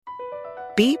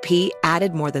BP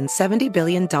added more than $70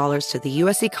 billion to the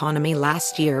U.S. economy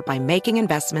last year by making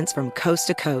investments from coast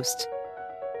to coast.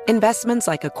 Investments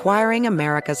like acquiring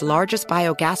America's largest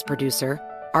biogas producer,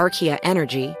 Archaea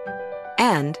Energy,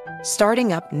 and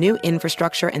starting up new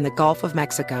infrastructure in the Gulf of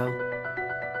Mexico.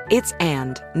 It's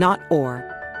and, not or.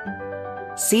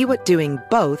 See what doing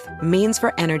both means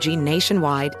for energy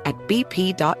nationwide at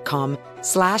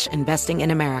bp.com/investing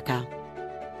in America.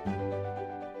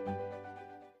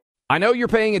 I know you're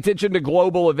paying attention to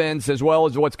global events as well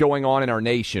as what's going on in our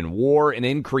nation. War and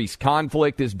increased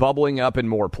conflict is bubbling up in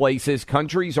more places.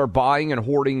 Countries are buying and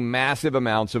hoarding massive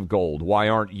amounts of gold. Why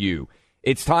aren't you?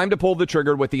 It's time to pull the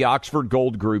trigger with the Oxford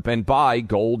Gold Group and buy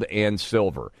gold and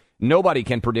silver. Nobody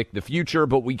can predict the future,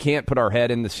 but we can't put our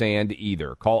head in the sand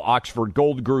either. Call Oxford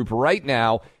Gold Group right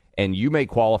now, and you may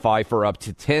qualify for up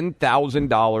to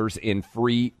 $10,000 in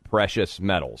free precious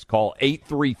metals. Call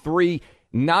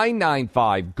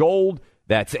 833-995-GOLD.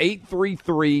 That's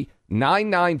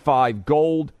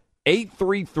 833-995-GOLD,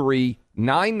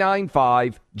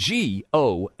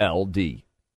 833-995-GOLD.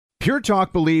 Pure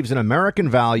Talk believes in American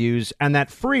values and that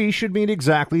free should mean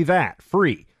exactly that,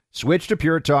 free. Switch to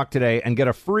Pure Talk today and get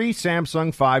a free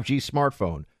Samsung 5G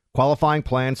smartphone. Qualifying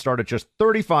plans start at just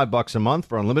 $35 a month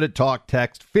for unlimited talk,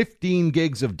 text, 15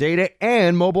 gigs of data,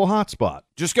 and mobile hotspot.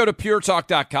 Just go to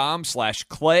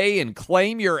puretalk.com/Clay and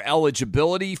claim your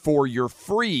eligibility for your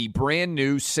free brand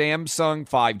new Samsung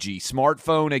 5G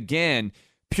smartphone. Again,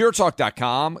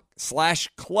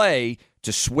 puretalk.com/Clay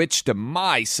to switch to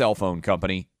my cell phone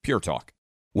company, Pure Talk.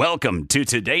 Welcome to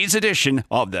today's edition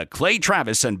of the Clay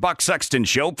Travis and Buck Sexton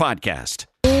Show podcast.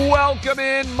 Welcome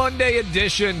in, Monday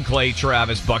edition, Clay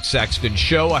Travis, Buck Sexton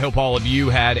Show. I hope all of you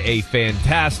had a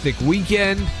fantastic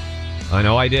weekend. I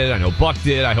know I did. I know Buck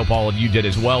did. I hope all of you did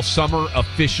as well. Summer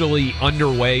officially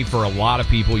underway for a lot of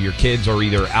people. Your kids are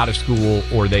either out of school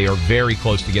or they are very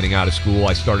close to getting out of school.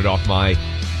 I started off my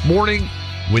morning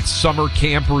with summer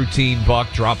camp routine,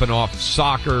 Buck, dropping off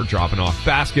soccer, dropping off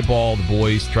basketball, the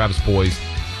boys, Travis boys.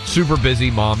 Super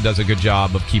busy. Mom does a good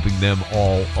job of keeping them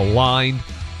all aligned.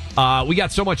 We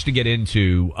got so much to get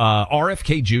into.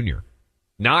 RFK Jr.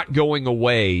 not going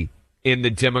away in the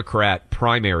Democrat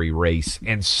primary race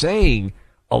and saying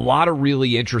a lot of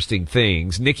really interesting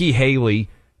things. Nikki Haley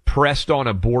pressed on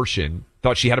abortion.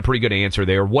 Thought she had a pretty good answer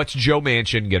there. What's Joe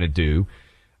Manchin going to do?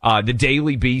 The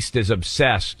Daily Beast is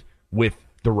obsessed with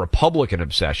the Republican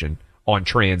obsession on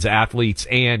trans athletes,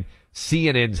 and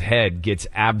CNN's head gets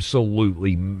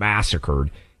absolutely massacred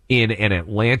in an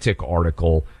Atlantic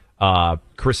article,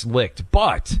 Chris Licht.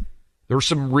 But there's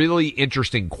some really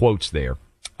interesting quotes there.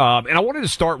 And I wanted to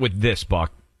start with this,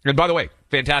 Buck. And by the way,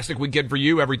 fantastic weekend for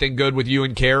you. Everything good with you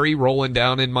and Carrie rolling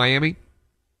down in Miami?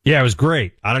 Yeah, it was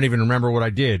great. I don't even remember what I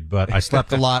did, but I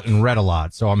slept a lot and read a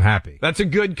lot, so I'm happy. That's a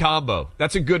good combo.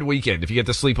 That's a good weekend. If you get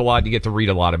to sleep a lot, you get to read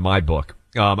a lot in my book.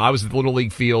 I was at the Little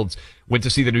League Fields, went to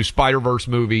see the new Spider-Verse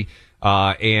movie,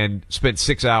 and spent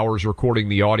 6 hours recording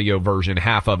the audio version,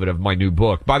 half of it, of my new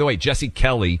book. By the way, Jesse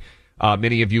Kelly,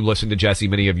 many of you listen to Jesse,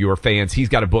 many of you are fans. He's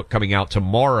got a book coming out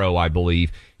tomorrow, I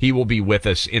believe. He will be with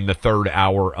us in the third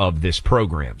hour of this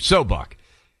program. So, Buck,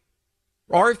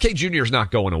 RFK Jr. is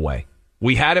not going away.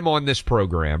 We had him on this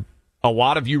program. A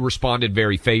lot of you responded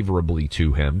very favorably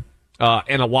to him.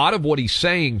 And a lot of what he's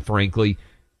saying, frankly,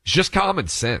 is just common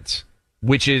sense,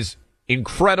 which is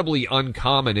incredibly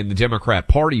uncommon in the Democrat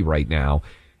Party right now.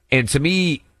 And to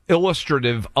me,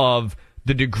 illustrative of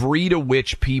the degree to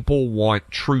which people want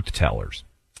truth tellers.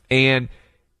 And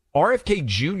RFK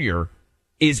Jr.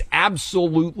 is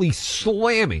absolutely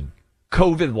slamming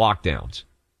COVID lockdowns.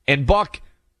 And Buck,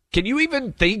 can you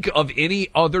even think of any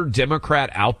other Democrat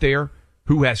out there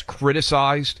who has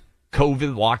criticized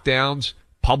COVID lockdowns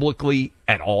publicly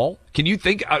at all? Can you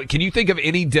think of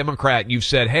any Democrat and you've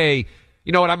said, hey,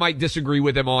 you know what, I might disagree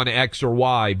with him on X or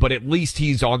Y, but at least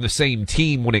he's on the same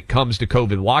team when it comes to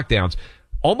COVID lockdowns?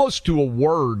 Almost to a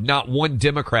word, not one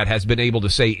Democrat has been able to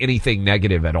say anything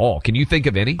negative at all. Can you think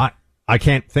of any? I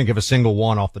can't think of a single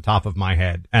one off the top of my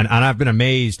head. And I've been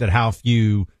amazed at how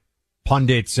few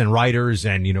pundits and writers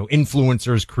and,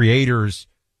 influencers, creators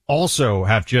also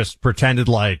have just pretended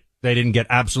like they didn't get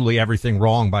absolutely everything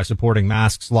wrong by supporting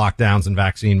masks, lockdowns, and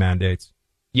vaccine mandates.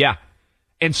 Yeah.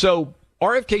 And so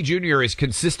RFK Jr. is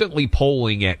consistently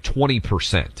polling at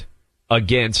 20%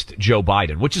 against Joe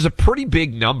Biden, which is a pretty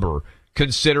big number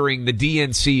considering the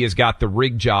DNC has got the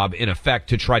rig job in effect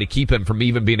to try to keep him from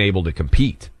even being able to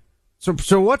compete. So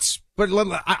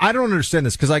I don't understand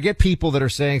this because I get people that are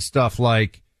saying stuff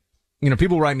like,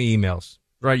 people write me emails,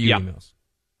 emails,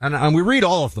 and we read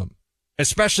all of them.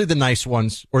 especially the nice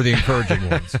ones or the encouraging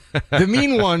ones. The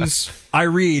mean ones I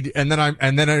read, and then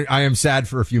I am sad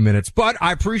for a few minutes, but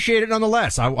I appreciate it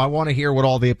nonetheless. I want to hear what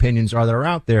all the opinions are that are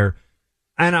out there.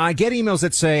 And I get emails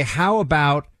that say, how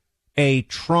about a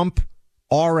Trump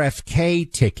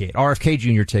RFK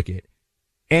Jr. ticket?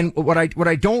 And what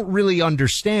I don't really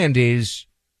understand is,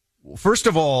 first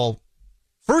of all,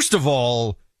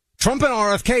 Trump and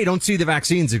RFK don't see the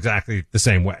vaccines exactly the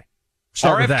same way.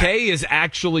 RFK is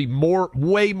actually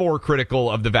way more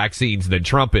critical of the vaccines than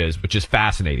Trump is, which is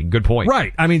fascinating. Good point.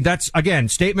 Right. I mean, that's, again,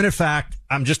 statement of fact.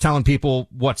 I'm just telling people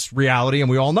what's reality, and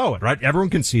we all know it, right? Everyone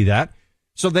can see that.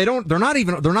 So they're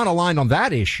not aligned on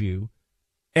that issue.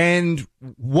 And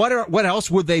what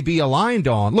else would they be aligned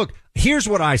on? Look, here's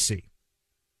what I see.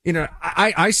 You know,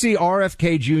 I see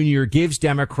RFK Jr. gives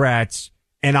Democrats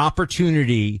an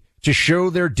opportunity to show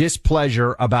their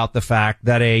displeasure about the fact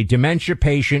that a dementia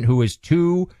patient who is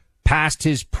too past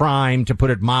his prime, to put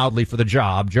it mildly, for the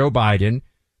job, Joe Biden,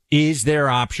 is their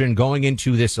option going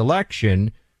into this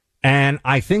election. And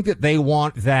I think that they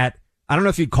want that, I don't know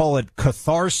if you'd call it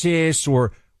catharsis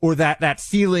or that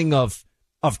feeling of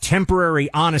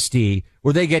temporary honesty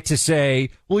where they get to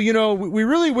say, well, you know, we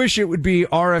really wish it would be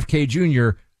RFK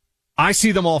Jr. I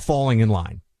see them all falling in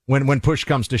line when push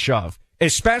comes to shove.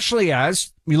 Especially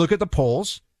as we look at the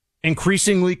polls,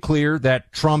 increasingly clear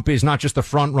that Trump is not just the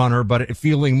front runner, but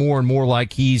feeling more and more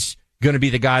like he's going to be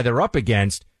the guy they're up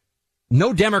against.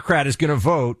 No Democrat is going to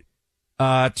vote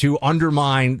to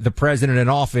undermine the president in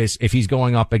office if he's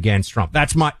going up against Trump.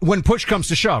 That's when push comes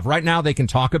to shove. Right now they can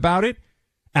talk about it.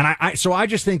 And so I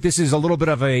just think this is a little bit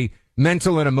of a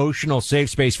mental and emotional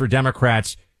safe space for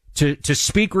Democrats to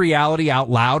speak reality out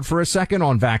loud for a second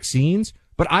on vaccines.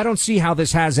 But I don't see how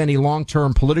this has any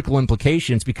long-term political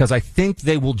implications, because I think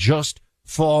they will just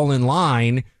fall in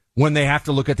line when they have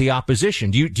to look at the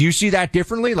opposition. Do you see that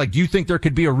differently? Like, do you think there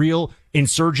could be a real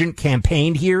insurgent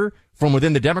campaign here from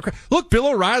within the Democrat? Look, Bill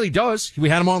O'Reilly does. We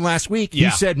had him on last week. Yeah.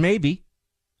 He said maybe.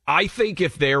 I think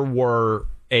if there were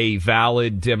a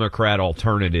valid Democrat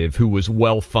alternative who was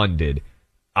well-funded,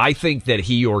 I think that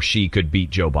he or she could beat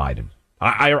Joe Biden.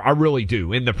 I really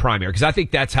do, in the primary, because I think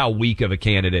that's how weak of a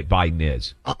candidate Biden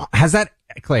is.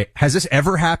 Clay, has this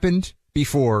ever happened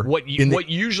before? What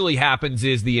usually happens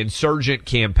is the insurgent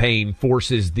campaign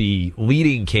forces the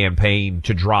leading campaign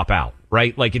to drop out,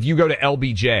 right? Like if you go to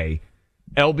LBJ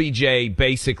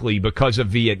basically, because of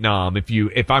Vietnam,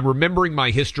 if I'm remembering my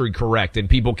history correct, and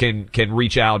people can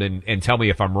reach out and tell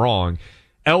me if I'm wrong,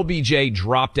 LBJ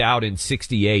dropped out in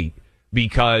 1968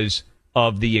 because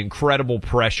of the incredible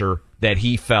pressure that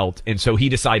he felt, and so he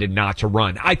decided not to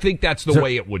run. I think that's the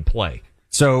way it would play.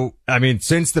 So, I mean,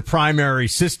 since the primary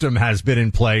system has been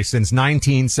in place since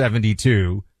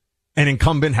 1972, an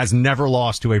incumbent has never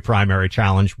lost to a primary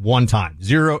challenge one time.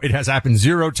 It has happened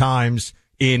 0 times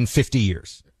in 50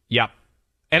 years. Yep.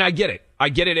 And I get it.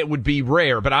 It would be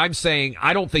rare, but I'm saying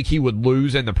I don't think he would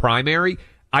lose in the primary.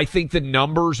 I think the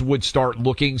numbers would start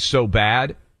looking so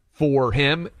bad for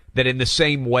him that in the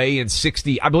same way in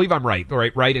 60, I believe I'm right,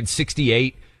 in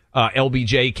 68,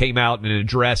 LBJ came out in an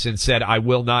address and said, I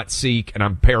will not seek, and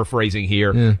I'm paraphrasing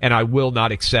here, and I will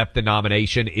not accept the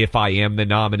nomination if I am the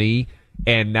nominee.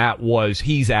 And that was,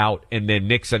 he's out. And then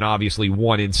Nixon obviously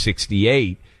won in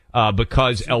 68,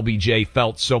 because LBJ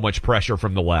felt so much pressure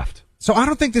from the left. So I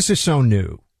don't think this is so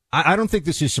new. I don't think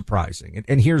this is surprising.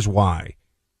 And here's why.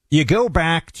 You go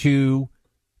back to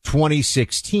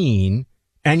 2016,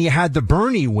 and you had the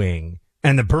Bernie wing,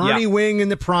 and the Bernie wing in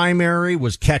the primary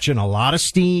was catching a lot of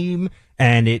steam.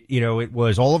 And it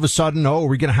was all of a sudden, are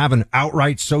we going to have an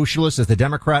outright socialist as the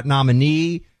Democrat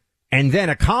nominee? And then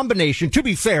a combination, to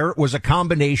be fair, it was a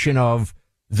combination of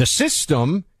the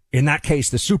system, in that case,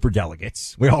 the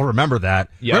superdelegates. We all remember that.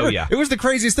 Yeah. It was the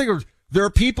craziest thing. There are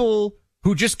people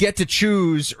who just get to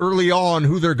choose early on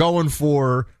who they're going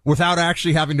for without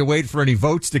actually having to wait for any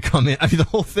votes to come in. I mean, the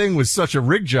whole thing was such a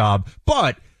rig job,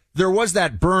 but there was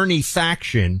that Bernie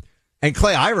faction. And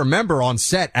Clay, I remember on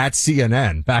set at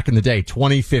CNN back in the day,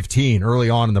 2015,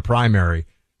 early on in the primary,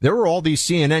 there were all these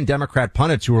CNN Democrat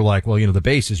pundits who were like, well, the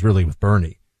base is really with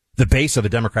Bernie. The base of the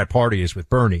Democrat Party is with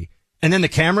Bernie. And then the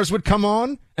cameras would come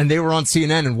on and they were on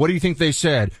CNN. And what do you think they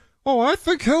said? Oh, I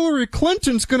think Hillary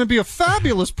Clinton's going to be a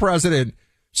fabulous president.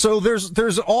 So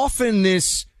there's often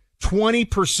this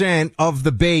 20% of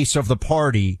the base of the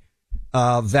party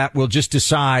that will just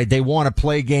decide they want to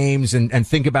play games and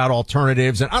think about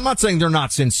alternatives. And I'm not saying they're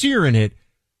not sincere in it,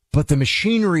 but the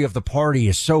machinery of the party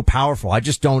is so powerful. I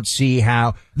just don't see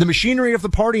how the machinery of the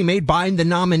party made Biden the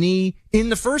nominee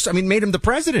made him the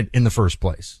president in the first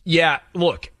place. Yeah,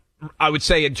 look, I would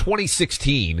say in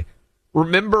 2016,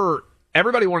 remember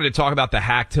everybody wanted to talk about the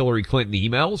hacked Hillary Clinton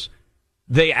emails.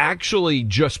 They actually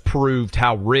just proved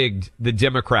how rigged the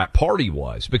Democrat Party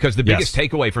was, because the biggest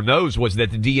takeaway from those was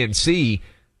that the DNC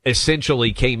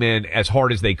essentially came in as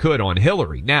hard as they could on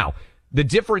Hillary. Now, the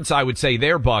difference I would say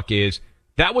there, Buck, is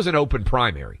that was an open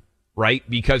primary, right?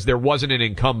 Because there wasn't an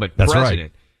incumbent president.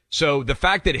 Right. So the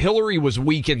fact that Hillary was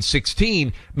weak in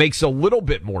 16 makes a little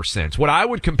bit more sense. What I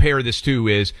would compare this to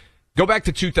is go back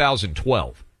to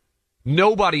 2012.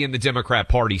 Nobody in the Democrat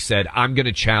Party said, I'm going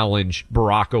to challenge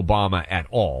Barack Obama at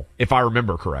all, if I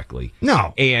remember correctly.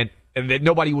 No. And that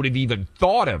nobody would have even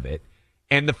thought of it.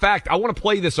 And the fact, I want to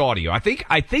play this audio. I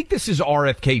think this is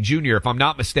RFK Jr., if I'm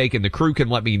not mistaken. The crew can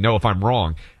let me know if I'm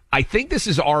wrong. I think this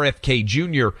is RFK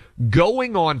Jr.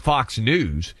 going on Fox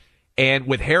News and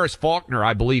with Harris Faulkner,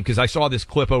 I believe, because I saw this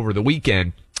clip over the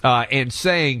weekend, and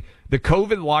saying the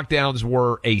COVID lockdowns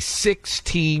were a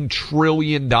 $16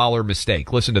 trillion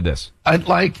mistake. Listen to this. I'd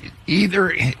like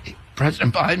either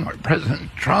President Biden or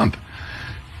President Trump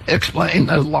explain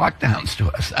the lockdowns to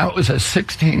us. That was a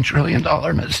 $16 trillion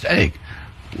mistake.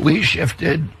 We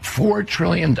shifted $4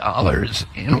 trillion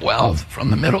in wealth from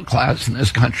the middle class in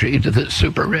this country to the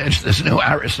super rich, this new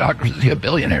aristocracy of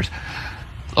billionaires.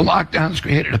 The lockdowns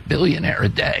created a billionaire a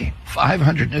day,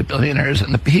 500 new billionaires,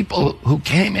 and the people who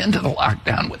came into the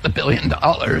lockdown with the $1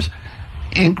 billion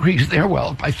increased their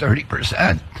wealth by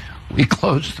 30%. We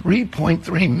closed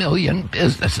 3.3 million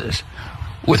businesses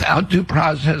without due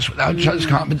process, without just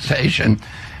compensation.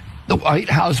 The White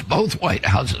House, both White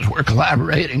Houses, were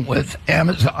collaborating with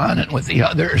Amazon and with the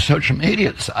other social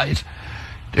media sites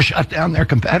to shut down their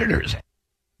competitors.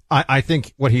 I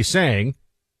think what he's saying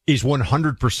is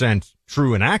 100%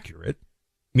 true and accurate,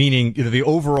 meaning the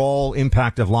overall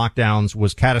impact of lockdowns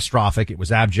was catastrophic. It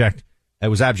was abject. It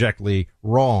was abjectly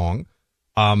wrong.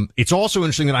 It's also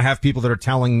interesting that I have people that are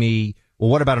telling me, well,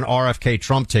 what about an RFK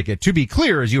Trump ticket? To be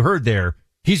clear, as you heard there,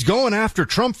 he's going after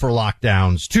Trump for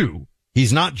lockdowns too.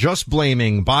 He's not just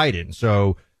blaming Biden.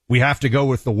 So we have to go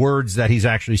with the words that he's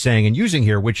actually saying and using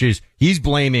here, which is he's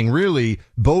blaming really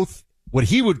both what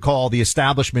he would call the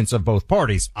establishments of both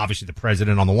parties, obviously the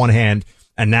president on the one hand,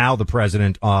 and now the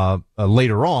president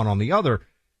later on the other.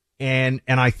 And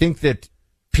I think that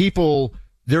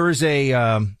there is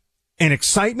an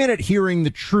excitement at hearing the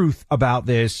truth about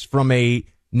this from a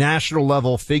national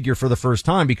level figure for the first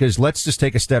time, because let's just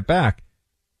take a step back.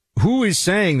 Who is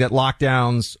saying that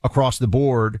lockdowns across the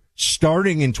board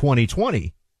starting in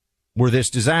 2020 were this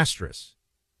disastrous?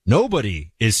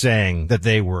 Nobody is saying that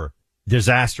they were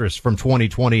disastrous from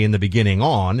 2020 in the beginning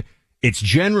on. It's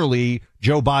generally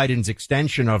Joe Biden's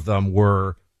extension of them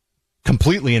were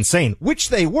completely insane, which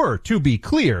they were, to be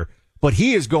clear. But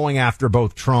he is going after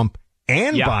both Trump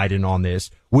and Biden on this,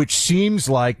 which seems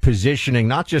like positioning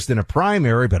not just in a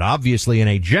primary, but obviously in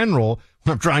a general.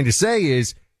 What I'm trying to say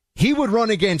is he would run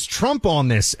against Trump on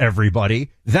this, everybody.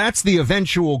 That's the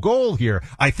eventual goal here.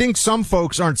 I think some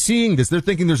folks aren't seeing this. They're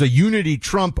thinking there's a unity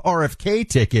Trump RFK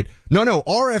ticket. No,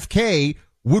 RFK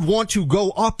would want to go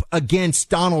up against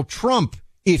Donald Trump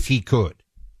if he could.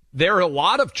 There are a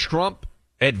lot of Trump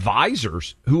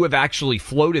advisors who have actually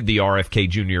floated the RFK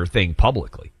Jr. thing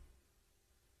publicly.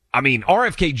 I mean,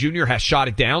 RFK Jr. has shot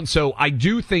it down, so I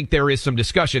do think there is some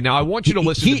discussion. Now, I want you to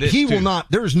listen to this. He will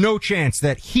not. There is no chance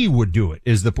that he would do it.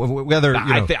 Is the whether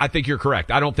I think you're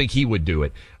correct. I don't think he would do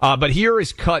it. But here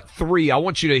is cut 3. I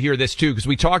want you to hear this too, because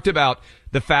we talked about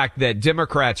the fact that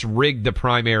Democrats rigged the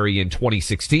primary in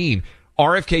 2016.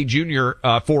 RFK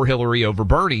Jr. For Hillary over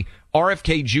Bernie.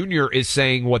 RFK Jr. is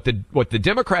saying what the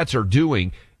Democrats are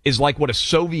doing is like what a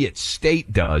Soviet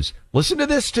state does. Listen to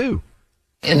this too.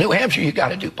 In New Hampshire, you got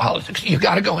to do politics. You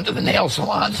got to go into the nail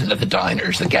salons, into the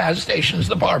diners, the gas stations,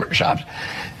 the barber shops.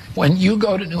 When you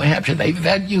go to New Hampshire, they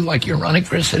vet you like you're running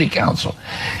for a city council.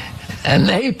 And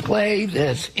they play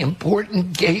this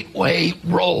important gateway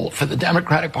role for the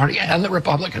Democratic Party and the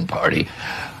Republican Party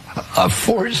of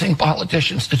forcing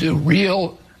politicians to do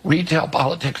real retail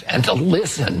politics and to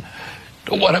listen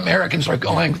to what Americans are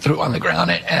going through on the ground.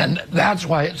 And that's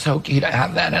why it's so key to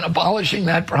have that. And abolishing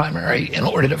that primary in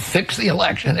order to fix the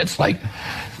election, it's like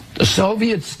the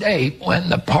Soviet state when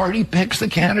the party picks the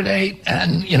candidate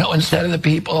and, instead of the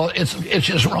people, it's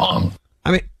just wrong.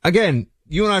 I mean, again,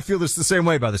 you and I feel this the same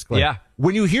way about this, Clay. Yeah.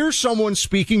 When you hear someone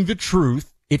speaking the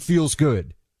truth, it feels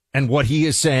good. And what he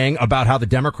is saying about how the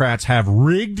Democrats have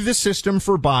rigged the system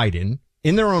for Biden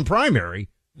in their own primary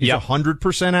is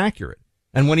 100% accurate.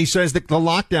 And when he says that the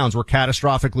lockdowns were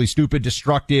catastrophically stupid,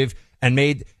 destructive, and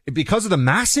made, because of the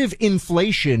massive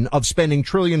inflation of spending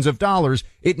trillions of dollars,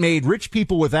 it made rich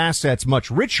people with assets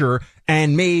much richer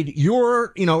and made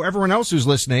everyone else who's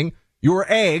listening, your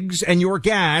eggs and your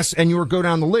gas and your go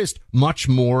down the list much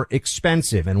more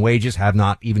expensive, and wages have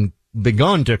not even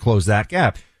begun to close that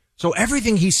gap. So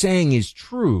everything he's saying is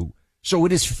true. So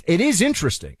it is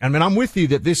interesting. I mean, I'm with you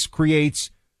that this creates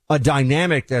a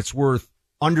dynamic that's worth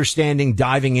understanding,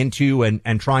 diving into,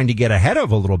 and trying to get ahead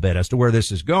of a little bit as to where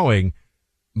this is going.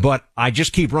 But I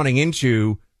just keep running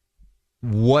into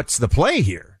what's the play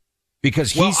here?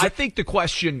 Because I think the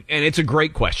question, and it's a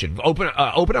great question, open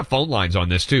up phone lines on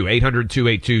this too,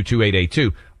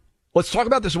 800-282-2882. Let's talk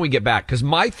about this when we get back, because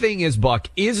my thing is, Buck,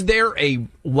 is there a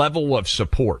level of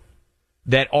support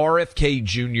that RFK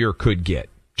Jr. could get?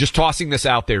 Just tossing this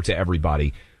out there to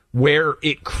everybody, where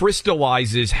it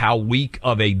crystallizes how weak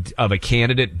of a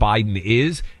candidate Biden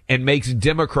is and makes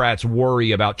Democrats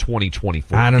worry about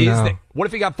 2024. I don't know. What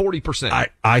if he got 40%?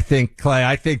 I think,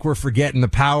 Clay, we're forgetting the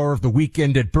power of the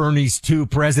weekend at Bernie's 2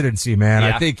 presidency, man.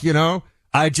 Yeah. I think,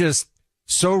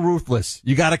 so ruthless.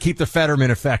 You got to keep the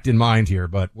Fetterman effect in mind here,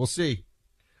 but we'll see.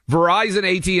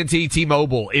 Verizon, AT&T,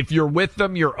 T-Mobile. If you're with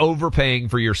them, you're overpaying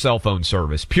for your cell phone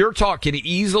service. Pure Talk can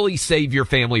easily save your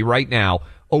family right now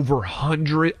over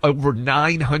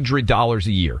 $900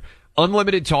 a year.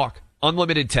 Unlimited talk,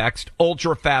 unlimited text,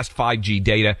 ultra fast 5G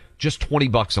data, just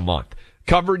 $20 a month.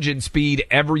 Coverage and speed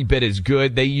every bit as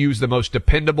good. They use the most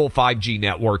dependable 5G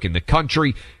network in the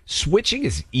country. Switching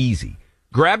is easy.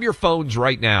 Grab your phones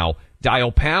right now.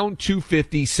 Dial pound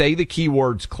 250. Say the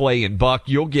keywords Clay and Buck.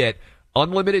 You'll get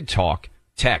unlimited talk,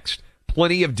 text,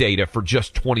 plenty of data for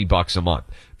just $20 a month.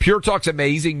 Pure Talk's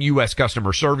amazing U.S.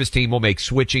 customer service team will make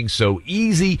switching so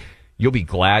easy. You'll be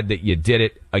glad that you did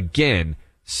it. Again,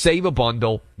 save a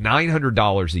bundle,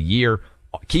 $900 a year.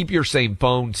 Keep your same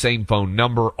phone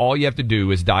number. All you have to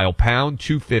do is dial pound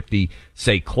 250,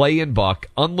 say Clay and Buck,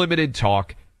 unlimited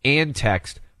talk and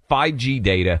text, 5G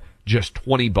data, just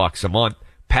 $20 a month.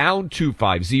 Pound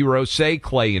 250, say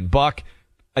Clay and Buck,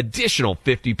 additional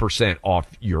 50% off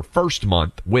your first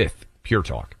month with Pure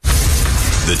Talk.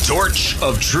 The torch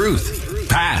of truth,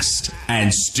 passed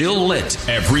and still lit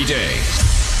every day.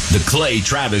 The Clay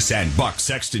Travis and Buck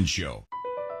Sexton Show.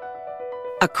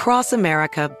 Across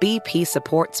America, BP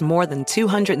supports more than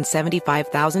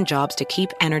 275,000 jobs to keep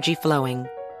energy flowing.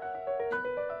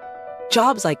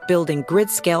 Jobs like building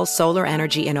grid-scale solar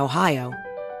energy in Ohio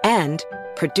and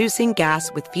producing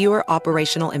gas with fewer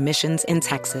operational emissions in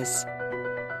Texas.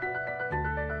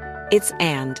 It's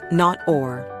and, not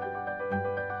or.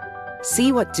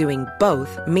 See what doing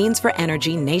both means for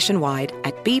energy nationwide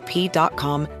at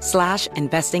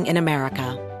bp.com/investing in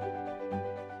America.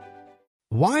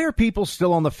 Why are people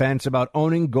still on the fence about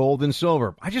owning gold and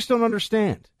silver? I just don't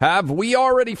understand. Have we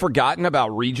already forgotten about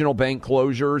regional bank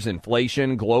closures,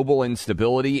 inflation, global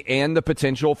instability, and the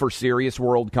potential for serious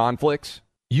world conflicts?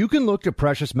 You can look to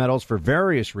precious metals for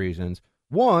various reasons.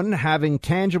 1, having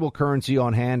tangible currency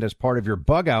on hand as part of your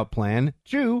bug-out plan.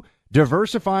 2,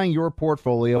 diversifying your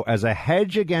portfolio as a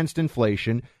hedge against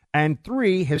inflation. And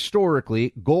 3,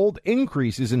 historically, gold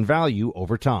increases in value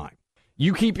over time.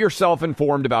 You keep yourself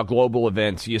informed about global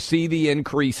events. You see the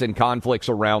increase in conflicts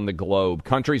around the globe.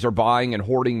 Countries are buying and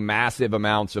hoarding massive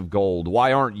amounts of gold.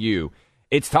 Why aren't you?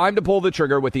 It's time to pull the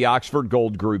trigger with the Oxford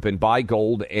Gold Group and buy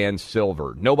gold and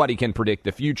silver. Nobody can predict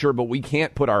the future, but we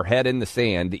can't put our head in the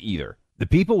sand either. The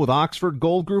people with Oxford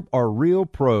Gold Group are real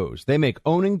pros. They make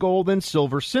owning gold and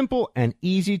silver simple and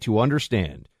easy to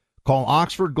understand. Call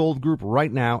Oxford Gold Group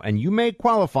right now, and you may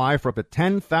qualify for up to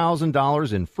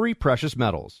 $10,000 in free precious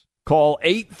metals. Call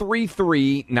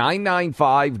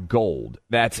 833-995-GOLD.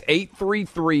 That's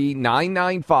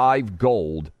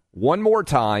 833-995-GOLD. One more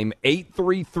time,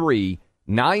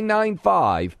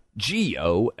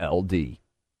 833-995-GOLD.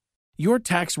 Your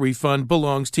tax refund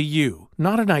belongs to you,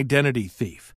 not an identity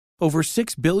thief. Over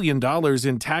 $6 billion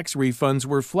in tax refunds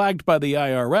were flagged by the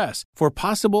IRS for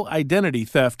possible identity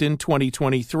theft in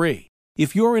 2023.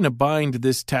 If you're in a bind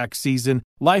this tax season,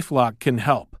 LifeLock can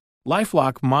help.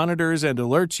 LifeLock monitors and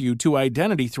alerts you to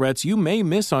identity threats you may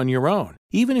miss on your own,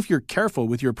 even if you're careful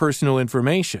with your personal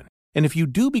information. And if you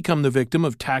do become the victim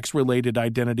of tax-related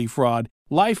identity fraud,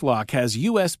 LifeLock has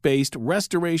U.S.-based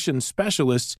restoration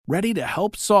specialists ready to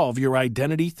help solve your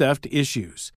identity theft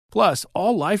issues. Plus,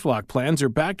 all LifeLock plans are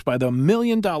backed by the $1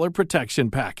 Million Protection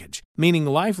Package, meaning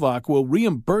LifeLock will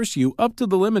reimburse you up to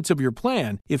the limits of your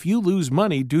plan if you lose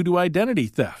money due to identity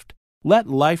theft. Let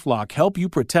LifeLock help you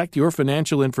protect your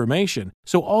financial information,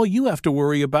 so all you have to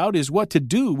worry about is what to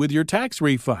do with your tax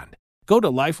refund. Go to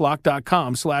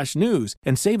LifeLock.com/news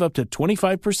and save up to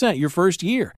 25% your first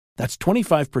year. That's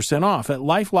 25% off at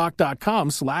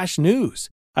LifeLock.com/news.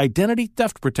 Identity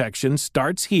theft protection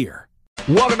starts here.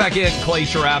 Welcome back in, Clay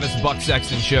Travis, Buck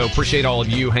Sexton Show. Appreciate all of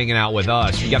you hanging out with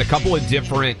us. We got a couple of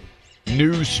different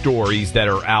news stories that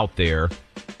are out there.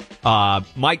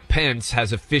 Mike Pence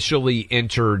has officially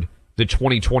entered the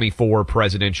 2024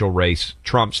 presidential race,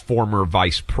 Trump's former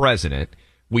vice president.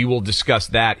 We will discuss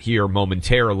that here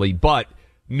momentarily. But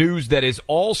news that is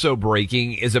also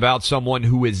breaking is about someone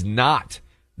who is not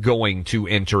going to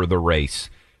enter the race.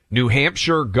 New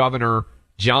Hampshire Governor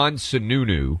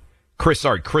Chris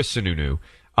Sununu,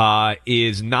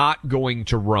 is not going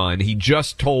to run. He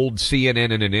just told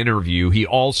CNN in an interview. He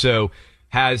also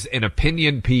has an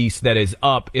opinion piece that is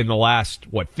up in the last,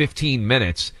 15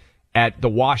 minutes at the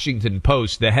Washington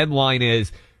Post. The headline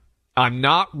is, "I'm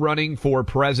not running for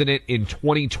president in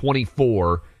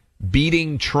 2024.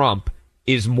 Beating Trump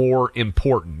is more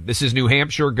important." This is New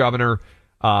Hampshire Governor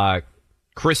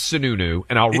Chris Sununu,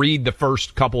 and I'll read the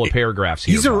first couple of paragraphs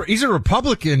here. He's a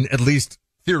Republican, at least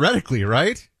theoretically,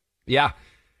 right? Yeah.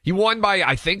 He won by,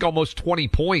 I think, almost 20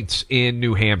 points in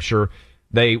New Hampshire.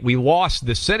 We lost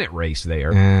the Senate race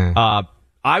there.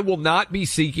 I will not be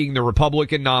seeking the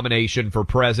Republican nomination for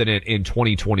president in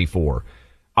 2024.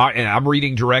 And I'm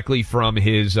reading directly from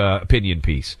his opinion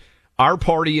piece. "Our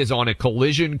party is on a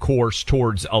collision course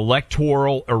towards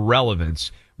electoral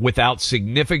irrelevance without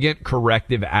significant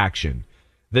corrective action.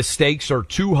 The stakes are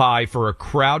too high for a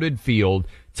crowded field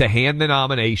to hand the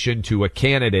nomination to a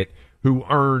candidate who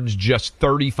earns just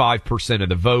 35% of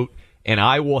the vote, and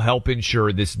I will help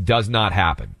ensure this does not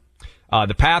happen.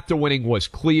 The path to winning was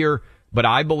clear, but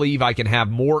I believe I can have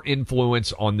more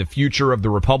influence on the future of the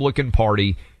Republican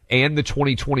Party and the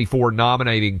 2024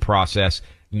 nominating process,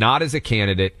 not as a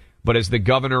candidate, but as the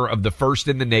governor of the first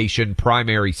in the nation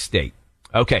primary state."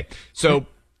 Okay, so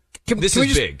this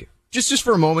is big. Just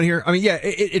for a moment here. I mean, yeah,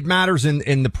 it matters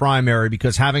in the primary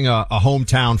because having a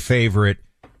hometown favorite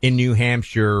in New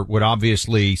Hampshire would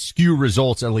obviously skew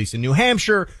results, at least in New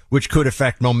Hampshire, which could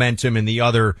affect momentum in the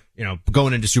other,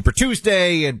 going into Super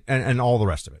Tuesday and all the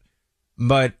rest of it.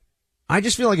 But I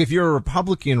just feel like if you're a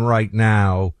Republican right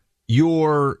now,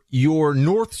 your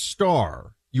North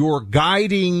Star, your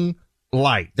guiding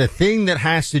light, the thing that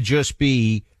has to just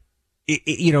be,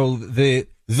 the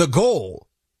goal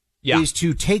is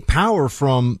to take power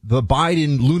from the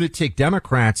Biden lunatic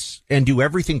Democrats and do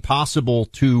everything possible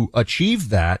to achieve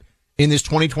that in this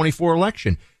 2024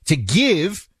 election, to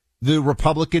give the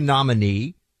Republican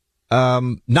nominee,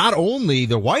 not only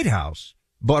the White House,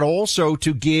 but also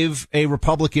to give a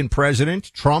Republican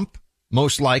president, Trump,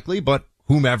 most likely, but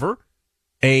whomever,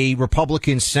 a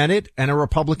Republican Senate and a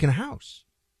Republican House.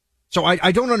 So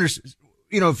I don't understand,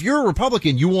 if you're a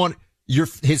Republican, you want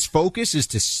his focus is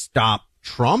to stop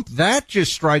Trump. That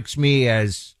just strikes me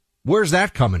as, where's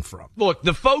that coming from? Look,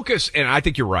 the focus, and I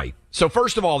think you're right. So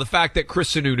first of all, the fact that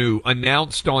Chris Sununu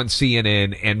announced on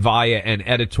CNN and via an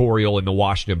editorial in the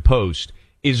Washington Post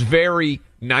is very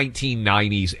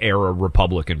 1990s era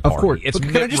Republican Party. Of course. It's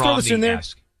can I just throw this in there?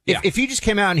 Yeah. If he just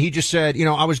came out and he just said,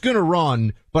 I was going to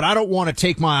run, but I don't want to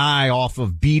take my eye off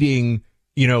of beating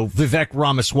Vivek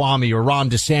Ramaswamy or Ron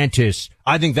DeSantis.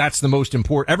 I think that's the most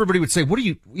important. Everybody would say,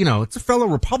 it's a fellow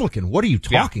Republican. What are you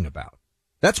talking about?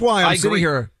 That's why I'm sitting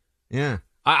here. Yeah.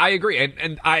 I agree.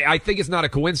 And I think it's not a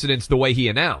coincidence the way he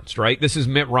announced, right? This is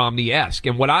Mitt Romney-esque.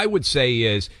 And what I would say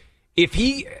is if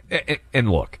he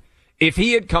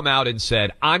had come out and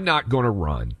said, I'm not going to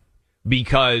run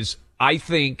because I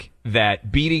think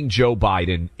that beating Joe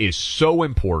Biden is so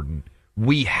important,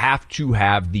 we have to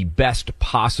have the best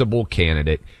possible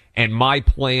candidate. And my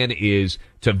plan is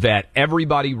to vet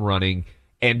everybody running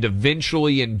and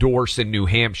eventually endorse in New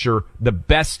Hampshire the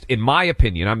best, in my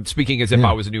opinion, I'm speaking as if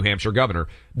I was a New Hampshire governor,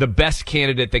 the best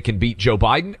candidate that can beat Joe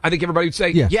Biden. I think everybody would say,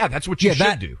 yeah that's what you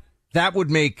should do. That would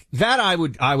make, that I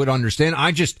would understand.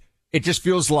 It just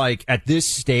feels like at this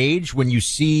stage, when you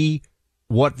see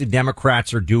what the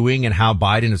Democrats are doing and how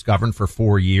Biden has governed for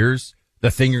 4 years, the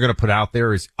thing you're going to put out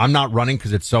there is, I'm not running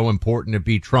because it's so important to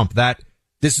beat Trump.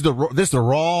 This is the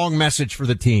wrong message for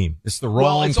the team. This is the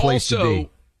wrong place to be.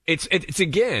 We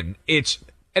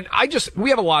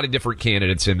have a lot of different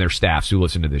candidates in their staffs who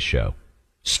listen to this show.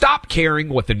 Stop caring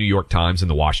what the New York Times and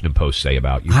the Washington Post say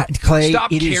about you. Clay, stop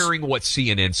caring what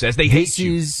CNN says. They hate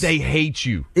you. They hate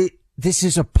you. This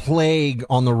is a plague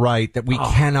on the right that we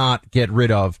cannot get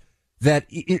rid of.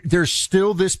 There's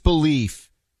still this belief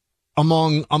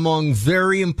among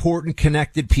very important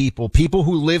connected people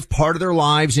who live part of their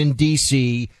lives in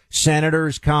D.C.,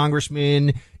 senators,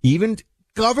 congressmen, even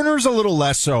governors a little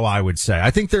less so, I would say.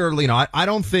 I think they're, I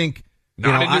don't think...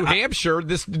 Not in New Hampshire.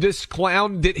 This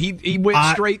clown he went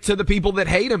straight to the people that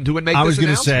hate him to make this announcement. I was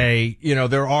going to say,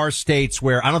 there are states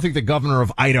where I don't think the governor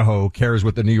of Idaho cares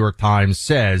what the New York Times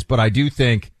says, but I do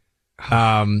think,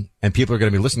 and people are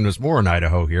going to be listening to us more in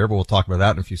Idaho here, but we'll talk about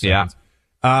that in a few seconds.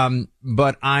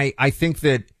 But I think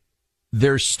that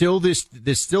there's still this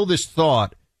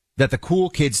thought that the cool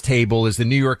kids table is the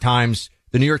New York Times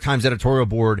editorial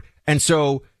board. And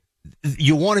so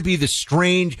you want to be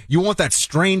you want that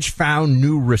strange found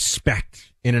new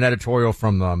respect in an editorial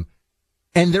from them.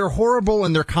 And they're horrible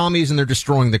and they're commies and they're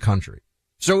destroying the country.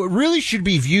 So it really should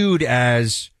be viewed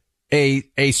as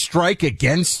a strike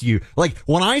against you. Like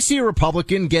when I see a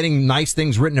Republican getting nice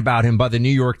things written about him by the New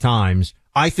York Times,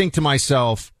 I think to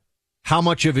myself, how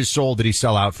much of his soul did he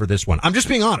sell out for this one? I'm just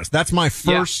being honest. That's my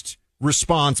first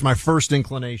response, my first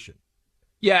inclination.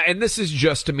 Yeah, and this is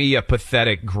just to me a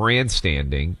pathetic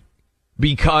grandstanding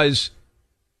because,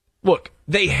 look,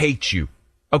 they hate you,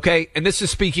 okay? And this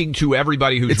is speaking to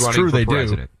everybody who's running for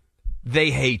president.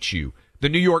 They hate you. The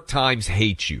New York Times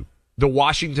hates you. The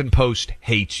Washington Post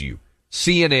hates you.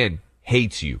 CNN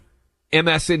hates you.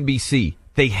 MSNBC,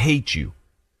 they hate you.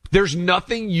 There's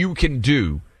nothing you can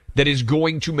do that is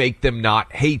going to make them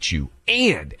not hate you.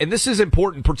 And this is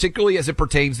important, particularly as it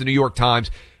pertains to the New York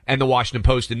Times and the Washington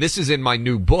Post, and this is in my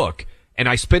new book, and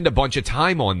I spend a bunch of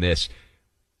time on this.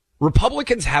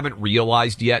 Republicans haven't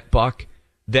realized yet, Buck,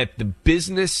 that the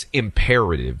business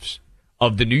imperatives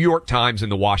of the New York Times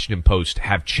and the Washington Post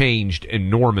have changed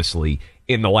enormously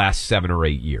in the last 7 or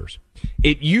 8 years.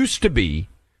 It used to be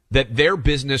that their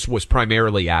business was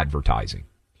primarily advertising.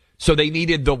 So they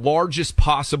needed the largest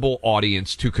possible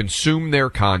audience to consume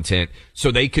their content so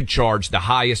they could charge the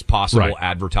highest possible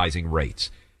advertising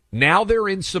rates. Now they're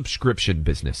in subscription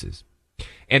businesses.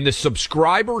 And the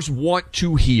subscribers want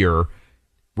to hear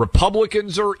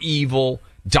Republicans are evil,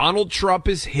 Donald Trump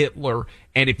is Hitler,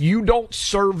 and if you don't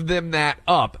serve them that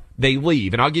up, they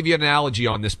leave. And I'll give you an analogy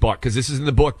on this, Buck, because this is in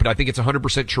the book, but I think it's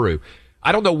 100% true.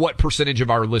 I don't know what percentage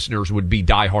of our listeners would be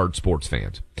diehard sports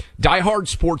fans. Diehard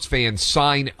sports fans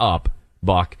sign up,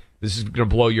 Buck, this is going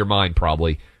to blow your mind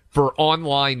probably, for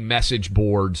online message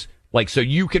boards, like so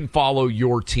you can follow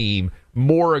your team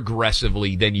more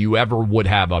aggressively than you ever would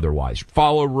have otherwise.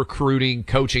 Follow recruiting,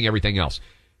 coaching, everything else.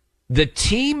 The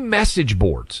team message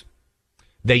boards,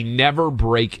 they never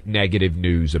break negative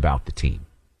news about the team.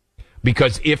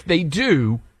 Because if they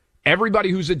do,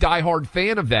 everybody who's a diehard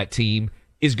fan of that team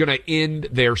is going to end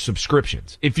their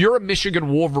subscriptions. If you're a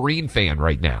Michigan Wolverine fan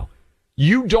right now,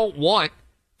 you don't want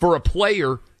for a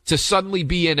player to suddenly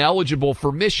be ineligible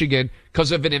for Michigan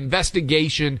because of an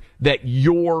investigation that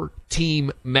your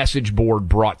team message board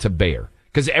brought to bear.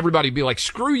 Because everybody would be like,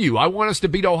 screw you, I want us to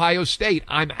beat Ohio State,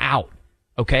 I'm out.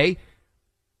 Okay?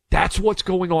 That's what's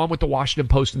going on with the Washington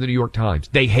Post and the New York Times.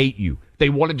 They hate you. They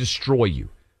want to destroy you.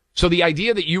 So the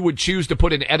idea that you would choose to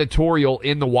put an editorial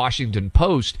in the Washington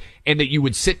Post and that you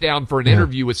would sit down for an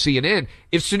interview with CNN,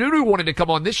 if Sununu wanted to come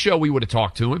on this show, we would have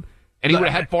talked to him and he would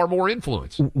have had far more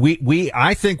influence.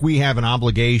 I think we have an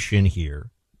obligation here,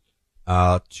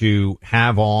 to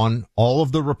have on all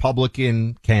of the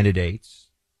Republican candidates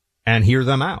and hear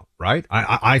them out, right?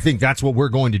 I think that's what we're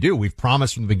going to do. We've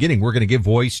promised from the beginning we're going to give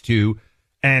voice to.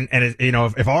 And you know,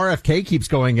 if RFK keeps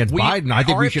going against Biden, I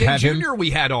think we should have him. Jr.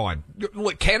 we had on.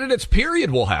 What candidates,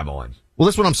 period, we'll have on. Well,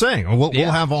 that's what I'm saying.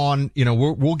 We'll have on, you know,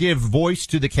 we'll give voice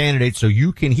to the candidates so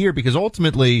you can hear, because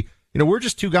ultimately, you know, we're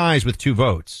just two guys with two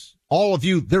votes. All of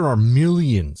you, there are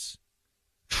millions,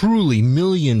 truly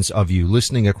millions of you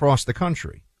listening across the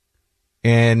country.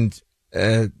 And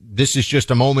this is just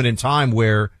a moment in time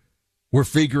where we're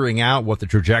figuring out what the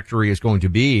trajectory is going to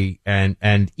be.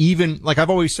 And even, like I've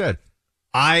always said,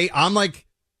 I'm like,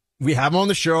 we have him on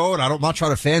the show, and I'm not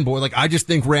trying to fanboy. Like, I just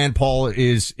think Rand Paul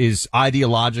is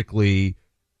ideologically,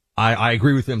 I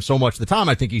agree with him so much at the time.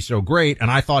 I think he's so great,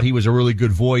 and I thought he was a really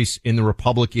good voice in the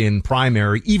Republican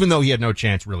primary, even though he had no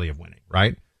chance really of winning,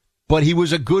 right? But he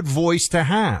was a good voice to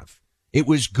have. It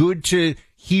was good to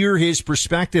hear his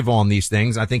perspective on these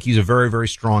things. I think he's a very, very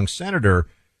strong senator.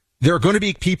 There are going to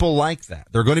be people like that.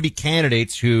 There are going to be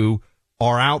candidates who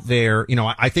are out there. You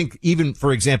know, I think even,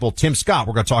 for example, Tim Scott,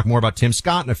 we're going to talk more about Tim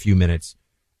Scott in a few minutes.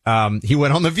 He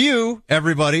went on The View,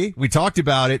 everybody. We talked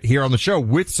about it here on the show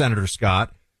with Senator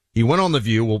Scott. He went on The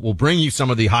View. We'll bring you some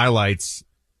of the highlights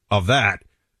of that.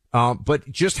 But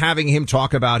just having him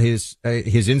talk about his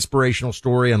inspirational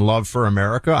story and love for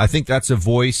America, I think that's a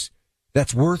voice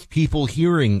that's worth people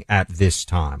hearing at this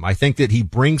time. I think that he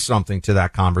brings something to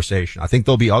that conversation. I think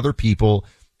there'll be other people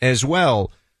as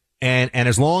well. And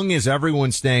as long as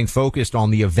everyone's staying focused on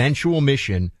the eventual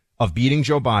mission of beating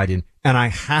Joe Biden, and I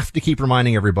have to keep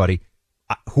reminding everybody,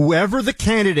 whoever the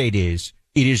candidate is,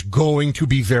 it is going to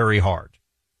be very hard.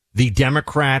 The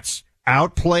Democrats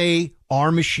outplay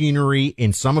our machinery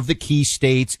in some of the key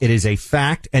states. It is a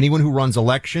fact. Anyone who runs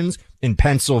elections in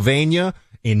Pennsylvania,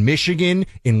 in Michigan,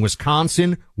 in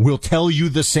Wisconsin will tell you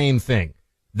the same thing.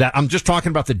 That I'm just talking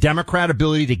about the Democrat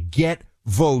ability to get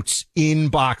votes in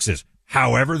boxes,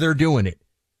 however they're doing it.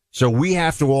 So we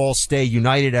have to all stay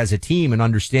united as a team and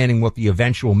understanding what the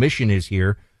eventual mission is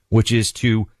here, which is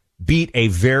to beat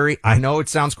I know it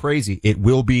sounds crazy. It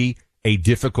will be a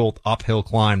difficult uphill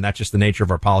climb. That's just the nature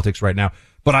of our politics right now.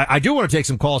 But I do want to take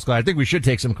some calls, Clay. I think we should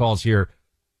take some calls here.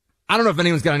 I don't know if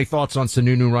anyone's got any thoughts on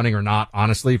Sununu running or not,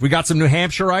 honestly. If we got some New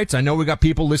Hampshireites, I know we got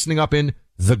people listening up in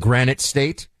the Granite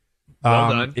State. Well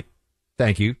done.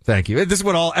 Thank you. This is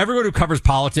what everyone who covers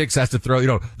politics has to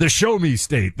throw, the Show Me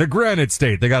State, the Granite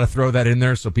State. They got to throw that in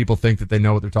there so people think that they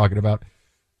know what they're talking about.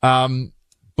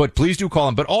 But please do call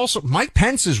him. But also, Mike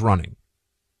Pence is running.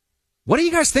 What do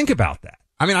you guys think about that?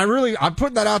 I mean, I'm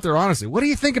putting that out there honestly. What do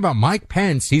you think about Mike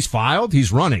Pence? He's filed.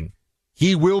 He's running.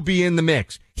 He will be in the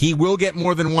mix. He will get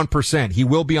more than 1%. He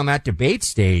will be on that debate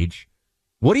stage.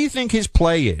 What do you think his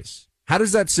play is? How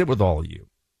does that sit with all of you?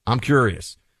 I'm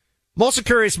curious. I'm also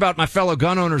curious about my fellow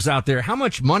gun owners out there. How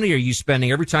much money are you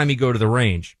spending every time you go to the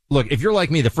range? Look, if you're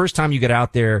like me, the first time you get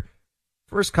out there,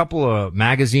 first couple of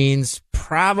magazines,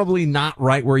 probably not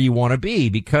right where you want to be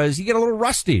because you get a little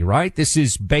rusty, right? This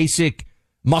is basic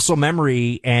muscle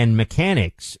memory and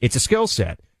mechanics. It's a skill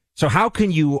set. So how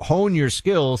can you hone your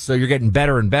skills so you're getting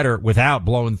better and better without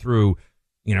blowing through,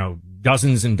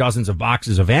 dozens and dozens of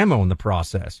boxes of ammo in the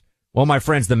process? Well, my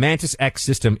friends, the Mantis X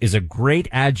system is a great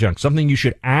adjunct, something you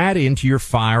should add into your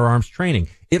firearms training.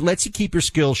 It lets you keep your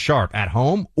skills sharp at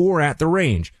home or at the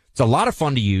range. It's a lot of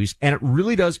fun to use, and it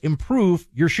really does improve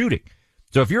your shooting.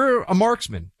 So if you're a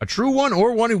marksman, a true one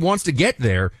or one who wants to get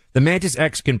there, the Mantis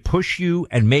X can push you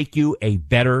and make you a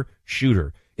better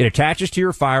shooter. It attaches to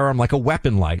your firearm like a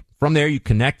weapon light. From there, you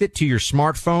connect it to your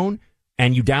smartphone,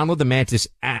 and you download the Mantis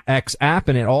X app,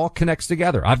 and it all connects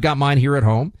together. I've got mine here at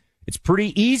home. It's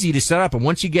pretty easy to set up, and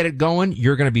once you get it going,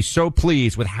 you're going to be so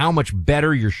pleased with how much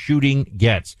better your shooting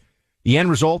gets. The end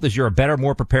result is you're a better,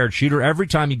 more prepared shooter every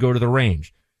time you go to the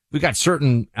range. We've got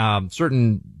certain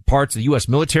parts of the U.S.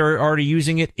 military already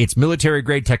using it. It's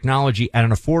military-grade technology at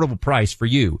an affordable price for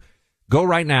you. Go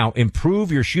right now.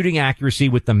 Improve your shooting accuracy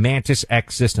with the Mantis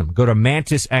X system. Go to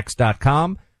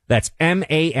MantisX.com. That's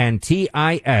MantisX.com.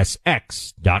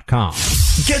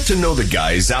 Get to know the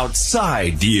guys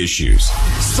outside the issues.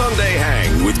 Sunday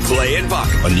Hang with Clay and Buck,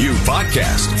 a new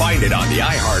podcast. Find it on the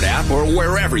iHeart app or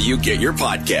wherever you get your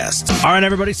podcasts. All right,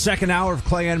 everybody. Second hour of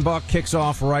Clay and Buck kicks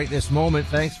off right this moment.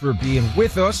 Thanks for being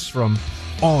with us from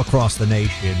all across the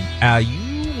nation.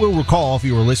 You will recall if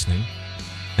you were listening,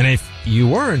 and if you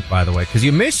weren't, by the way, because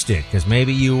you missed it, because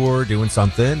maybe you were doing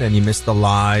something and you missed the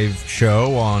live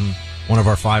show on one of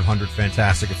our 500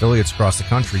 fantastic affiliates across the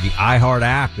country. The iHeart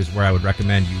app is where I would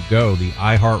recommend you go. The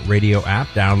iHeart Radio app.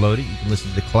 Download it. You can listen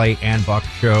to the Clay and Buck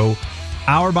show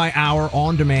hour by hour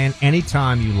on demand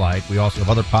anytime you like. We also have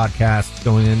other podcasts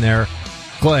going in there.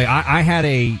 Clay, I had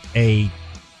a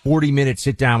 40-minute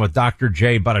sit down with Dr.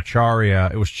 Jay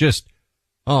Bhattacharya. It was just,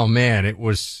 oh man, it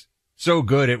was so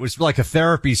good. It was like a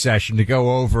therapy session to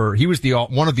go over. He was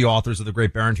one of the authors of the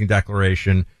Great Barrington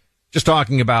Declaration, just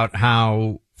talking about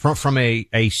how from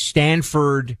a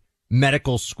Stanford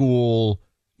medical school,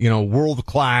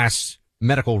 world-class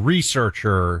medical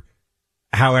researcher,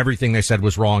 how everything they said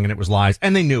was wrong and it was lies.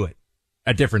 And they knew it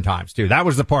at different times too. That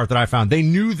was the part that I found. They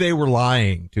knew they were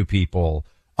lying to people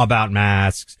about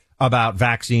masks, about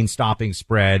vaccine stopping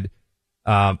spread.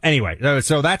 Anyway,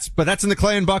 so that's in the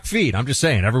Clay and Buck feed. I'm just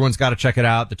saying, everyone's got to check it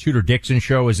out. The Tudor Dixon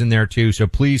show is in there too. So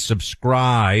please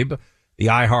subscribe, the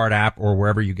iHeart app or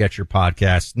wherever you get your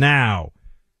podcasts. Now,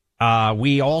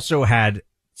 we also had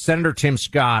Senator Tim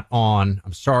Scott on.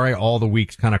 I'm sorry, all the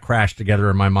weeks kind of crashed together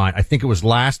in my mind. I think it was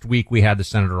last week we had the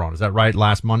senator on. Is that right?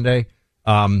 Last Monday?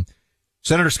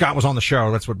 Senator Scott was on the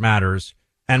show. That's what matters.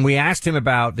 And we asked him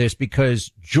about this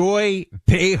because Joy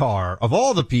Behar, of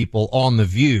all the people on The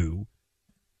View,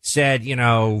 said,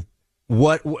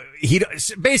 what he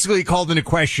basically called into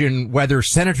question whether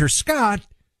Senator Scott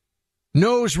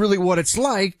knows really what it's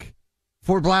like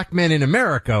for black men in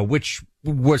America, which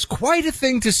was quite a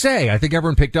thing to say. I think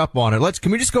everyone picked up on it.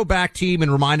 Can we just go back, team,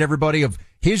 and remind everybody of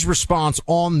his response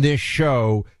on this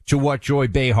show to what Joy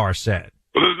Behar said?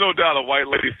 Well, there's no doubt a white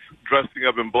lady dressing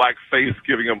up in blackface,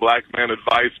 giving a black man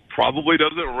advice probably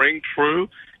doesn't ring true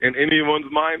in anyone's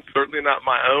mind, certainly not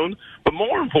my own. But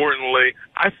more importantly,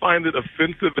 I find it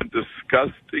offensive and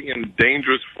disgusting and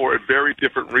dangerous for a very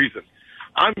different reason.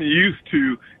 I'm used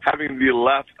to having the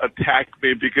left attack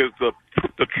me because the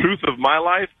truth of my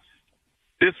life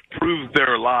disproves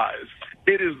their lies.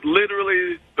 It is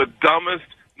literally the dumbest,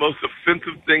 most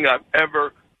offensive thing I've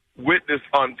ever witnessed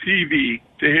on TV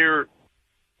to hear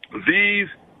these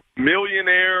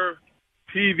millionaire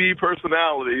TV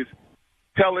personalities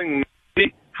telling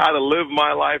me how to live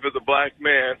my life as a black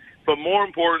man, but more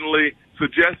importantly,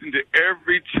 suggesting to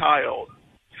every child,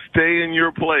 stay in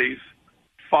your place,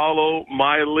 follow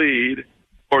my lead,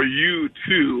 or you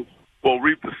too will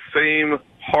reap the same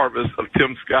harvest of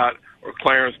Tim Scott or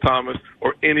Clarence Thomas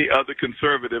or any other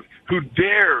conservative who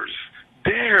dares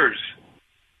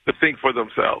to think for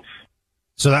themselves.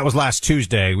 So that was last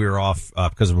Tuesday. We were off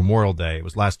because of Memorial Day. It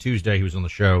was last Tuesday. He was on the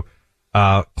show.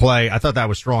 Clay, I thought that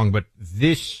was strong, but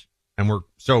this, and we're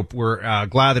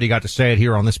glad that he got to say it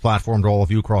here on this platform to all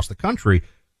of you across the country.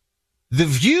 The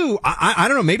View, I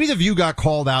don't know, maybe The View got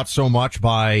called out so much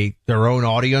by their own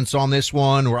audience on this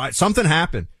one, or something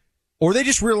happened, or they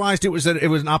just realized it was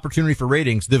an opportunity for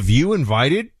ratings. The View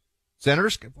invited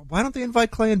senators. Why don't they invite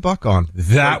Clay and Buck on?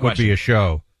 That would be a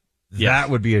show. Yes. That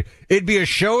would be it'd be a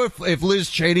show if Liz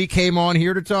Cheney came on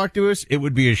here to talk to us. It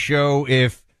would be a show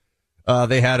if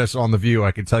they had us on The View.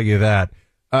 I can tell you that.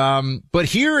 But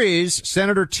here is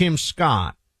Senator Tim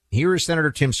Scott. Here is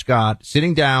Senator Tim Scott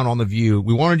sitting down on The View.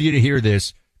 We wanted you to hear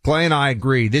this. Clay and I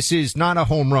agree. This is not a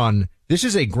home run. This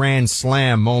is a grand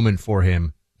slam moment for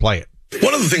him. Play it.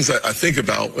 One of the things I think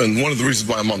about, and one of the reasons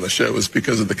why I'm on the show, is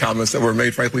because of the comments that were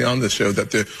made, frankly, on this show,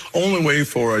 that the only way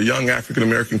for a young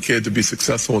African-American kid to be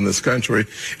successful in this country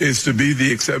is to be the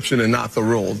exception and not the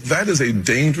rule. That is a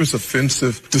dangerous,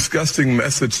 offensive, disgusting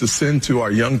message to send to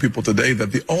our young people today,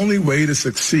 that the only way to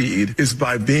succeed is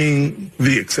by being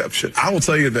the exception. I will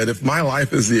tell you that if my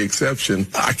life is the exception,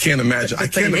 I can't imagine.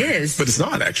 But it is. But it's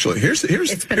not, actually.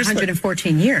 It's been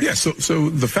 114 years. Yeah, so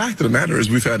the fact of the matter is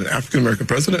we've had an African-American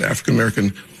president, African-American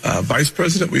vice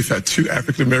president. We've had 2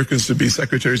 African Americans to be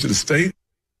secretaries of the state.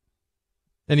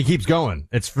 And he keeps going.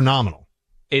 It's phenomenal.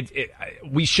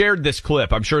 We shared this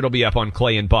clip. I'm sure it'll be up on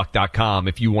clayandbuck.com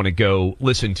if you want to go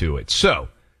listen to it. So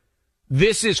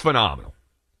this is phenomenal,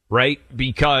 right?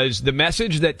 Because the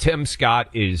message that Tim Scott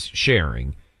is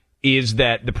sharing is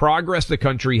that the progress the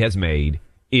country has made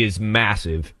is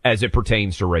massive as it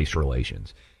pertains to race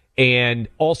relations and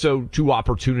also to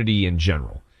opportunity in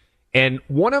general. And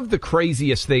one of the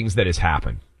craziest things that has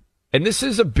happened, and this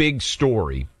is a big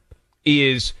story,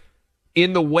 is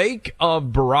in the wake of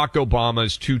Barack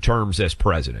Obama's 2 terms as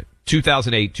president,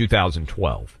 2008,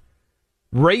 2012,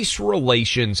 race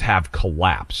relations have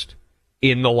collapsed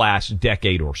in the last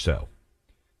decade or so.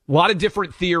 A lot of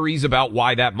different theories about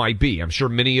why that might be. I'm sure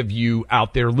many of you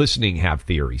out there listening have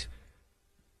theories.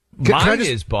 Mine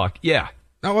is, Buck, yeah.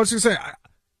 I was going to say,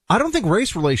 I don't think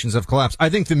race relations have collapsed. I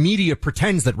think the media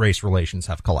pretends that race relations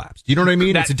have collapsed. You know what I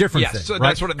mean? It's a different thing. So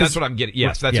right? That's what I'm getting.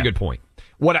 Yes, that's a good point.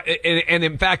 And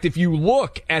in fact, if you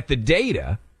look at the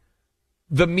data,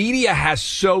 the media has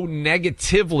so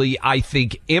negatively, I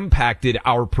think, impacted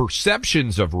our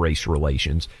perceptions of race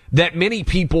relations that many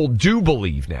people do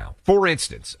believe now. For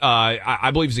instance,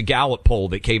 I believe it's a Gallup poll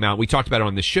that came out. We talked about it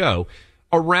on the show.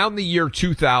 Around the year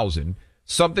 2000,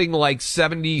 something like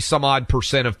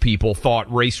 70-some-odd% of people thought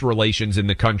race relations in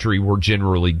the country were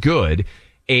generally good,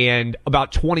 and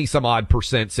about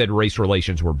 20-some-odd% said race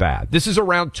relations were bad. This is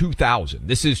around 2000.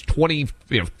 This is 3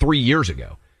 years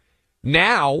ago.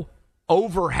 Now,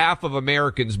 over half of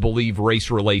Americans believe race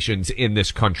relations in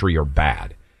this country are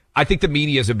bad. I think the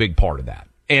media is a big part of that.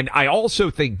 And I also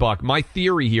think, Buck, my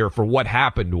theory here for what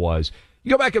happened was, you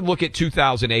go back and look at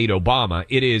 2008 Obama,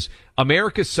 it is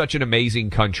America's such an amazing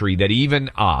country that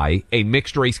even I, a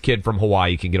mixed race kid from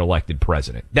Hawaii, can get elected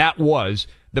president. That was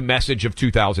the message of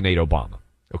 2008 Obama.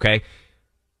 Okay.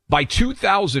 By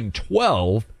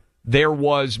 2012, there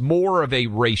was more of a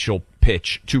racial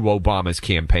pitch to Obama's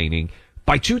campaigning.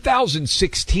 By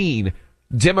 2016,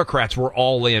 Democrats were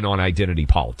all in on identity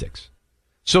politics.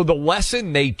 So the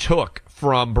lesson they took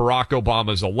from Barack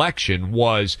Obama's election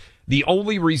was the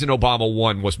only reason Obama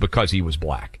won was because he was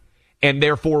black. And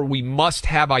therefore, we must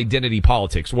have identity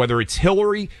politics, whether it's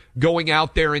Hillary going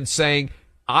out there and saying,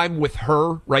 I'm with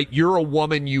her, right? You're a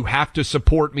woman. You have to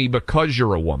support me because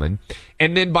you're a woman.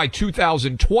 And then by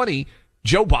 2020,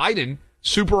 Joe Biden,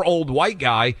 super old white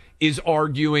guy, is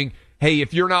arguing, hey,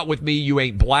 if you're not with me, you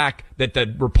ain't black, that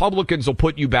the Republicans will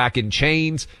put you back in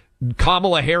chains.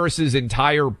 Kamala Harris's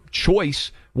entire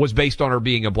choice was based on her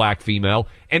being a black female.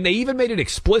 And they even made it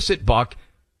explicit, Buck.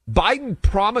 Biden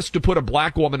promised to put a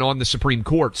black woman on the Supreme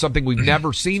Court, something we've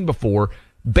never seen before,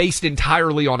 based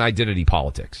entirely on identity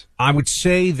politics. I would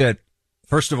say that,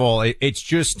 first of all, it's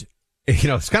just,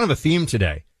 it's kind of a theme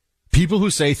today. People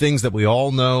who say things that we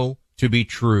all know to be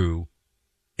true,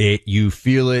 you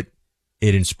feel it,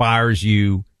 it inspires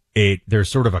you, there's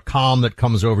sort of a calm that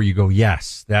comes over you, go,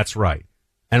 yes, that's right.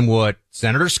 And what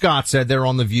Senator Scott said there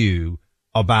on The View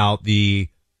about the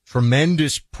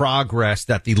tremendous progress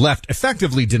that the left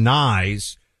effectively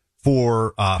denies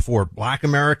for Black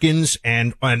Americans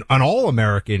and all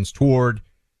Americans toward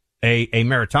a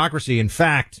meritocracy. In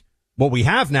fact, what we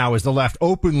have now is the left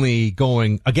openly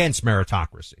going against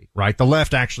meritocracy, right? The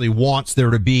left actually wants there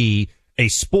to be a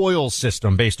spoils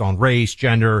system based on race,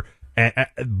 gender,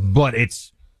 but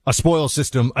it's a spoils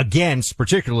system against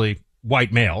particularly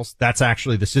white males. That's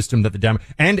actually the system that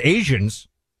and Asians,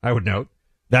 I would note,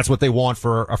 that's what they want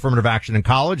for affirmative action in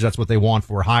college. That's what they want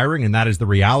for hiring. And that is the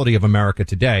reality of America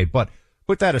today. But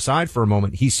put that aside for a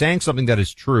moment. He's saying something that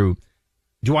is true.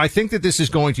 Do I think that this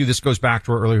goes back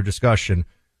to our earlier discussion.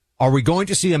 Are we going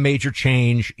to see a major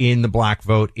change in the black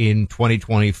vote in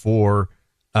 2024?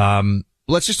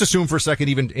 Let's just assume for a second,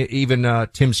 even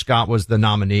Tim Scott was the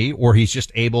nominee, or he's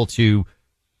just able to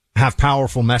have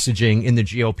powerful messaging in the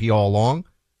GOP all along.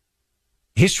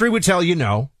 History would tell you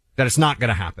no, that it's not going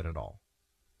to happen at all.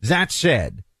 That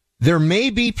said, there may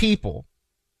be people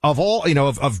of all,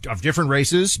 of different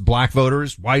races, black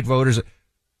voters, white voters,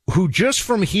 who just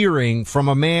from hearing from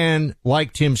a man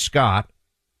like Tim Scott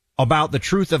about the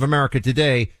truth of America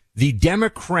today, the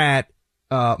Democrat,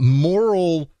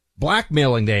 moral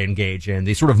blackmailing they engage in,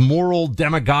 the sort of moral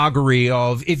demagoguery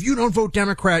of, if you don't vote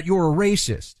Democrat, you're a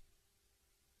racist.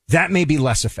 That may be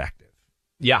less effective.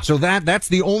 Yeah. So that's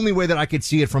the only way that I could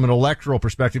see it from an electoral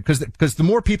perspective, because the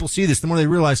more people see this, the more they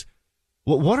realize,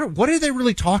 well, what are they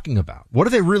really talking about? What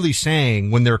are they really saying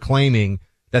when they're claiming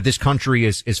that this country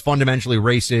is fundamentally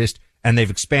racist and they've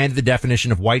expanded the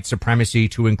definition of white supremacy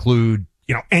to include,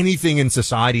 anything in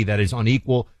society that is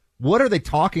unequal? What are they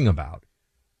talking about?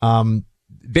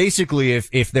 Basically,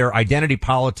 if their identity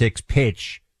politics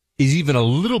pitch is even a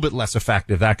little bit less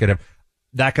effective, that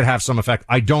could have some effect.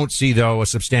 I don't see, though, a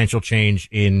substantial change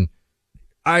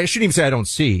I shouldn't even say I don't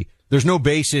see. There's no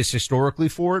basis historically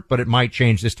for it, but it might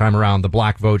change this time around, the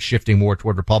black vote shifting more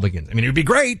toward Republicans. I mean, it would be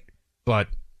great, but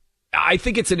I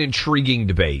think it's an intriguing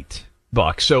debate,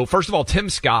 Buck. So first of all, Tim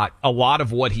Scott, a lot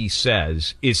of what he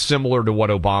says is similar to what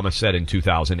Obama said in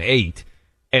 2008.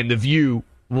 And The View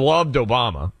loved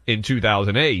Obama in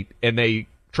 2008, and they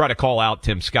try to call out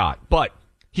Tim Scott. But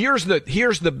here's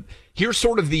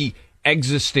sort of the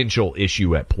existential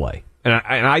issue at play. And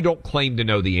I don't claim to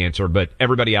know the answer, but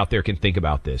everybody out there can think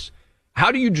about this.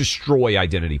 How do you destroy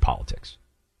identity politics?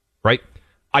 Right?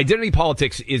 Identity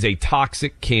politics is a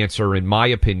toxic cancer, in my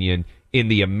opinion, in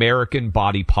the American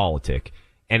body politic,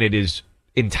 and it is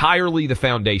entirely the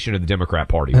foundation of the Democrat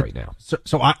Party right now.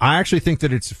 So I actually think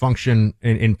that it's a function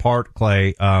in part,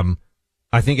 Clay.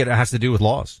 I think it has to do with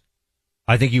laws.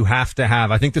 I think you have to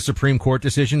have, I think the Supreme Court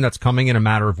decision that's coming in a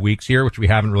matter of weeks here, which we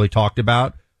haven't really talked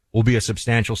about, will be a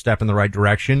substantial step in the right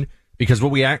direction, because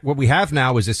what we have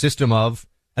now is a system of,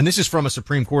 and this is from a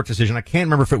Supreme Court decision. I can't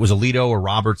remember if it was Alito or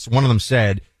Roberts. One of them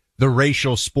said the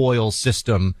racial spoils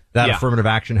system that affirmative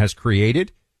action has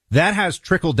created, that has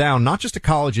trickled down not just to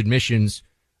college admissions,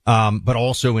 but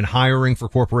also in hiring for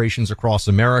corporations across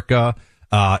America,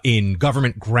 in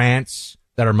government grants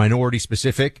that are minority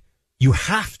specific. You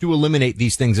have to eliminate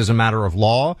these things as a matter of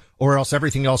law, or else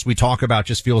everything else we talk about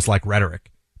just feels like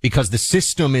rhetoric, because the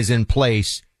system is in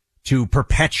place to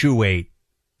perpetuate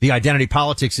the identity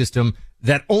politics system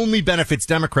that only benefits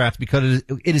Democrats, because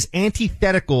it is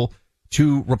antithetical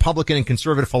to Republican and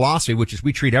conservative philosophy, which is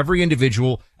we treat every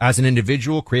individual as an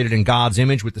individual created in God's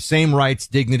image with the same rights,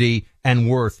 dignity, and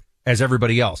worth as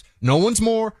everybody else. No one's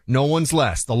more, no one's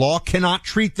less. The law cannot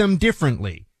treat them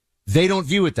differently. They don't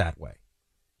view it that way.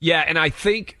 Yeah, and I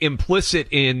think implicit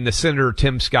in the Senator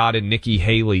Tim Scott and Nikki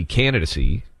Haley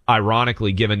candidacy,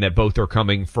 ironically, given that both are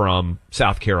coming from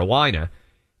South Carolina,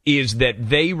 is that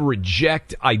they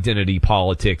reject identity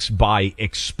politics by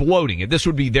exploding it. This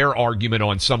would be their argument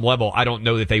on some level. I don't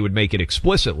know that they would make it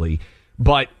explicitly,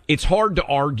 but it's hard to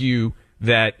argue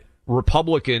that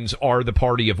Republicans are the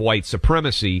party of white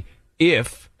supremacy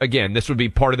if, again, this would be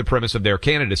part of the premise of their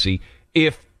candidacy,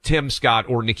 if Tim Scott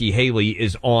or Nikki Haley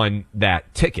is on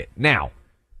that ticket. Now,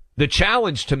 the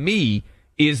challenge to me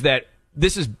is that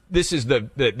this is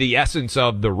the essence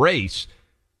of the race.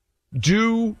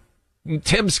 Do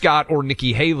Tim Scott or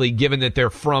Nikki Haley, given that they're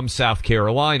from South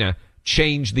Carolina,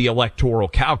 change the electoral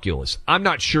calculus? I'm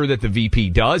not sure that the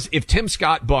VP does. If Tim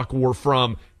Scott, Buck, were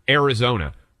from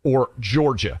Arizona or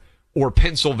Georgia or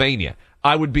Pennsylvania,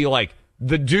 I would be like,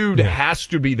 the dude has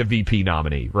to be the VP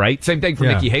nominee, right? Same thing for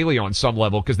Nikki Haley on some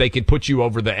level, because they could put you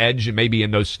over the edge and maybe in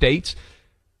those states,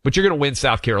 but you're going to win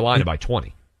South Carolina by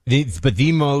 20. But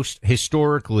the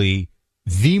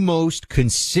most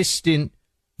consistent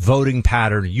voting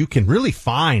pattern you can really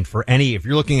find for any, if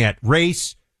you're looking at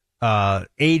race,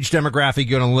 age demographic,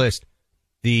 you're on a list,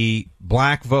 the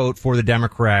black vote for the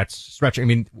Democrats stretching. I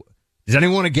mean, Does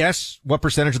anyone want to guess what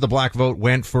percentage of the black vote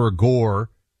went for Gore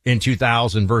in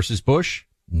 2000 versus Bush?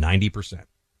 90%.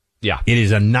 Yeah. It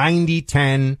is a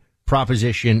 90-10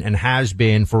 proposition and has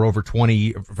been for over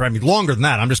 20, longer than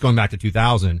that. I'm just going back to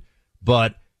 2000.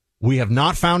 But we have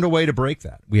not found a way to break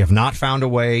that. We have not found a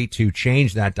way to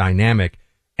change that dynamic.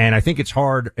 And I think it's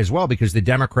hard as well because the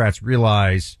Democrats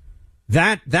realize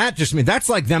that just means that's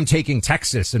like them taking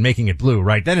Texas and making it blue,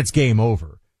 right? Then it's game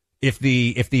over. If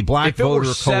the black voter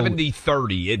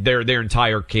 70-30, their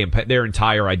entire campaign, their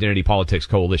entire identity politics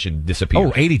coalition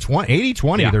disappears.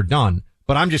 80-20, they're done.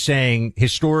 But I'm just saying,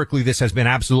 historically, this has been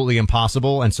absolutely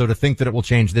impossible. And so to think that it will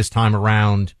change this time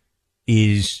around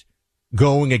is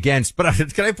going against. But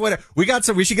can I point out,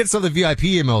 we should get some of the VIP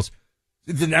emails.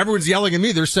 Then everyone's yelling at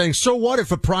me. They're saying, so what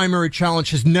if a primary challenge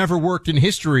has never worked in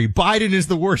history? Biden is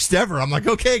the worst ever. I'm like,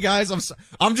 okay, guys,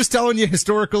 I'm just telling you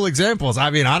historical examples. I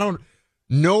mean,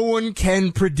 no one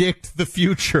can predict the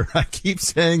future. I keep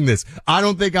saying this. I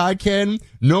don't think I can.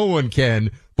 No one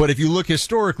can. But if you look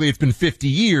historically, it's been 50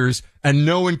 years and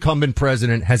no incumbent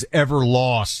president has ever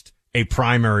lost a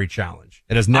primary challenge.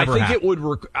 It has never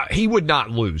happened. He would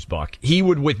not lose, Buck. He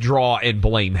would withdraw and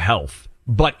blame health.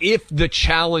 But if the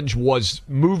challenge was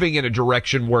moving in a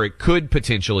direction where it could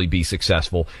potentially be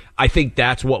successful, I think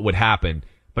that's what would happen.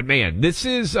 But man, this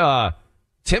is,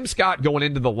 Tim Scott going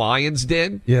into the Lions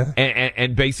Den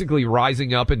and basically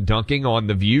rising up and dunking on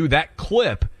The View. That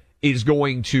clip is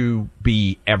going to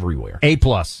be everywhere. A+.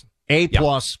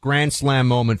 Grand slam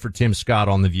moment for Tim Scott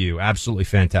on The View. Absolutely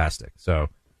fantastic. So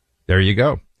there you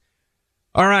go.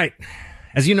 All right.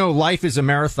 As you know, life is a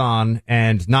marathon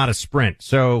and not a sprint.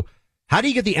 So how do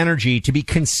you get the energy to be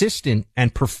consistent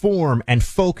and perform and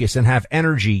focus and have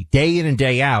energy day in and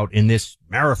day out in this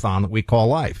marathon that we call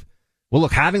life? Well,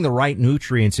 look, having the right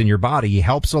nutrients in your body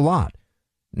helps a lot.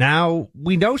 Now,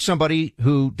 we know somebody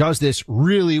who does this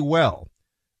really well.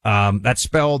 That's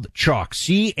spelled Choq,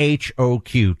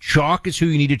 C-H-O-Q. Choq is who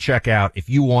you need to check out if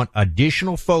you want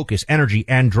additional focus, energy,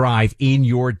 and drive in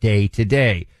your day to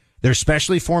day. Their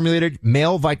specially formulated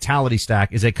Male Vitality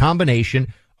Stack is a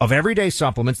combination of everyday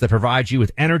supplements that provide you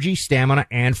with energy, stamina,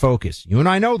 and focus. You and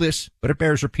I know this, but it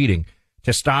bears repeating.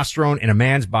 Testosterone in a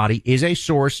man's body is a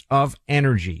source of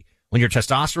energy. When your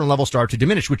testosterone levels start to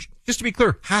diminish, which, just to be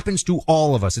clear, happens to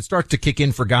all of us. It starts to kick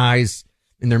in for guys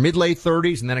in their mid-late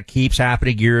 30s, and then it keeps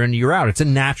happening year in, year out. It's a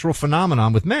natural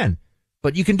phenomenon with men,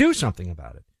 but you can do something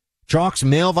about it. Choq's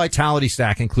Male Vitality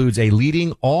Stack includes a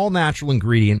leading all-natural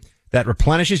ingredient that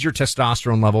replenishes your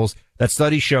testosterone levels that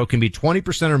studies show can be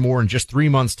 20% or more in just 3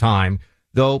 months' time,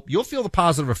 though you'll feel the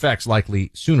positive effects likely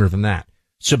sooner than that.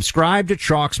 Subscribe to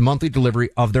Choq's monthly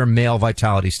delivery of their Male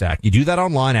Vitality Stack. You do that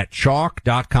online at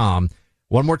Choq.com.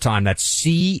 One more time, that's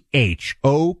CHOQ.com.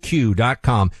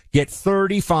 Get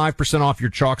 35% off your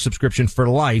Choq subscription for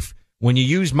life when you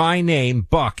use my name,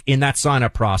 Buck, in that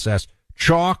sign-up process.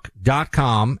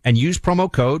 Choq.com and use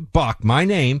promo code Buck, my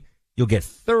name. You'll get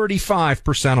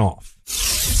 35% off.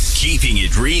 Keeping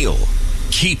it real.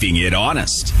 Keeping it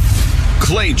honest.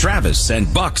 Clay Travis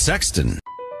and Buck Sexton.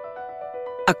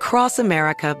 Across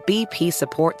America, BP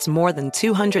supports more than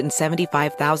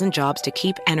 275,000 jobs to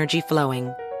keep energy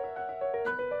flowing.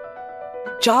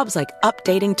 Jobs like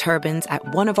updating turbines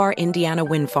at one of our Indiana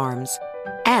wind farms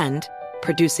and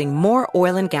producing more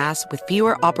oil and gas with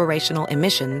fewer operational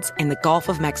emissions in the Gulf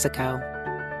of Mexico.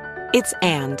 It's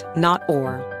and, not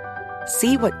or.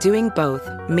 See what doing both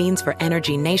means for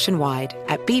energy nationwide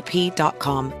at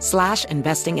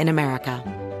bp.com/investing in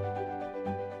America.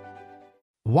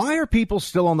 Why are people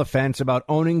still on the fence about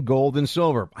owning gold and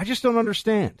silver? I just don't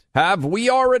understand. Have we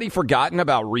already forgotten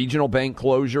about regional bank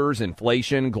closures,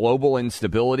 inflation, global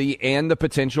instability, and the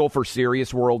potential for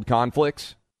serious world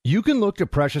conflicts? You can look to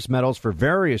precious metals for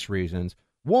various reasons.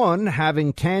 1,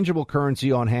 having tangible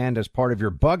currency on hand as part of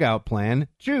your bug-out plan.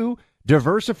 2,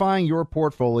 diversifying your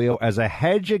portfolio as a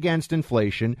hedge against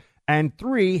inflation. And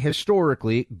 3,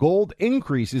 historically, gold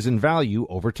increases in value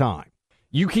over time.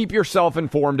 You keep yourself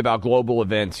informed about global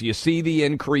events. You see the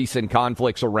increase in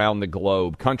conflicts around the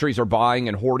globe. Countries are buying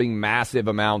and hoarding massive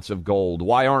amounts of gold.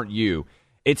 Why aren't you?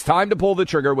 It's time to pull the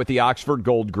trigger with the Oxford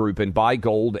Gold Group and buy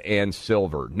gold and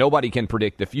silver. Nobody can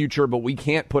predict the future, but we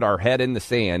can't put our head in the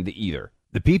sand either.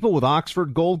 The people with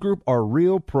Oxford Gold Group are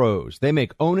real pros. They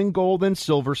make owning gold and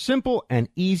silver simple and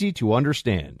easy to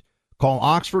understand. Call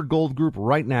Oxford Gold Group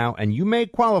right now, and you may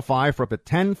qualify for up to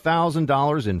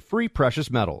 $10,000 in free precious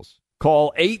metals.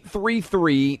 Call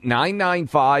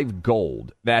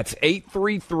 833-995-GOLD. That's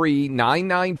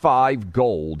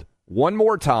 833-995-GOLD. One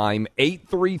more time,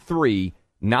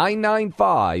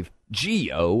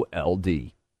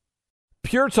 833-995-GOLD.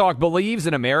 Pure Talk believes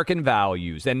in American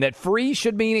values and that free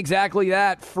should mean exactly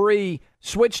that, free.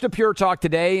 Switch to Pure Talk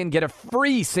today and get a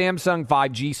free Samsung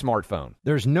 5G smartphone.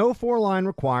 There's no 4-line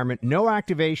requirement, no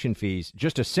activation fees,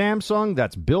 just a Samsung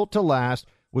that's built to last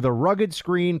with a rugged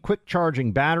screen,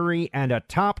 quick-charging battery, and a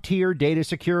top-tier data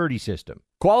security system.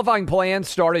 Qualifying plans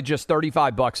start at just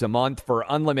 $35 a month for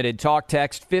unlimited talk,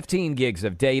 text, 15 gigs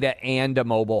of data, and a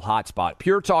mobile hotspot.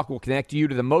 Pure Talk will connect you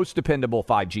to the most dependable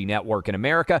 5G network in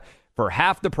America for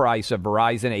half the price of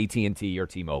Verizon, AT&T, or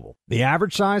T-Mobile. The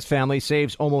average-size family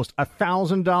saves almost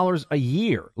 $1,000 a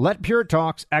year. Let Pure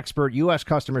Talk's expert U.S.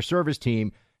 customer service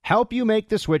team help you make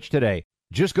the switch today.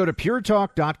 Just go to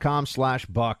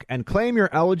puretalk.com/buck and claim your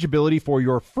eligibility for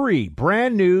your free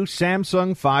brand-new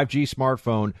Samsung 5G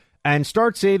smartphone and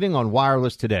start saving on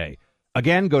wireless today.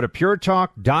 Again, go to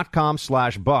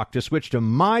puretalk.com/buck to switch to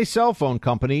my cell phone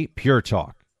company, Pure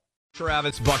Talk.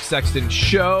 Travis Buck Sexton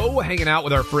Show, hanging out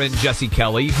with our friend Jesse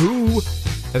Kelly, who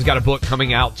has got a book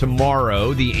coming out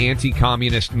tomorrow. The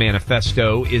Anti-Communist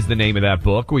Manifesto is the name of that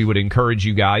book. We would encourage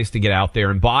you guys to get out there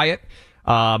and buy it.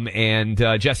 And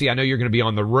Jesse, I know you're going to be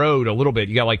on the road a little bit.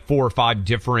 You got like 4 or 5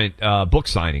 different book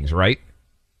signings, right?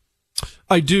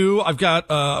 I do. I've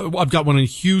got one in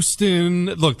Houston.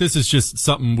 Look, this is just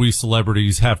something we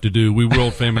celebrities have to do. We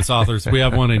world famous authors. We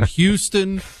have one in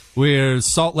Houston. We're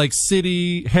Salt Lake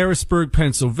City, Harrisburg,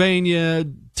 Pennsylvania,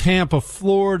 Tampa,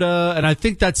 Florida, and I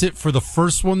think that's it for the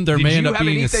first one. There may end up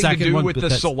being a second one. Did you have anything to do with the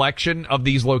selection of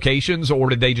these locations, or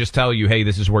did they just tell you, hey,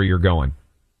 this is where you're going?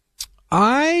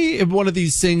 I am one of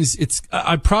these things.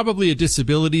 I'm probably a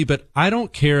disability, but I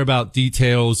don't care about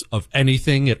details of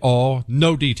anything at all.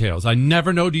 No details. I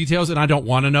never know details, and I don't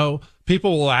want to know.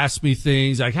 People will ask me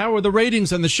things like, how are the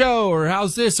ratings on the show, or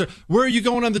how's this, or where are you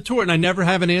going on the tour? And I never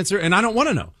have an answer, and I don't want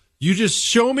to know. You just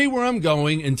show me where I'm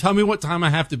going and tell me what time I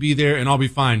have to be there, and I'll be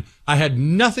fine. I had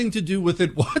nothing to do with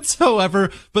it whatsoever,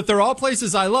 but they're all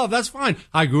places I love. That's fine.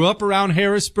 I grew up around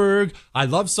Harrisburg. I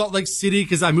love Salt Lake City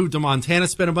because I moved to Montana,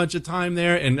 spent a bunch of time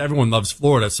there, and everyone loves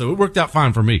Florida, so it worked out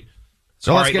fine for me.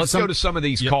 So all right, let's go to some of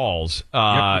these calls.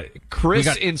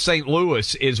 Chris in St.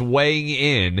 Louis is weighing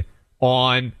in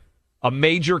on a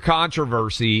major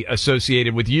controversy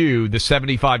associated with you, the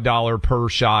 $75 per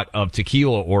shot of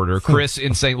tequila order. Chris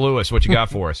in St. Louis, what you got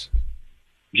for us?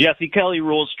 Jesse Kelly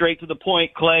rules, straight to the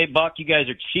point. Clay, Buck, you guys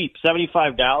are cheap.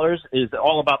 $75 is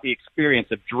all about the experience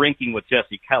of drinking with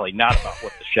Jesse Kelly, not about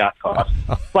what the shot costs.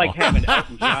 It's like having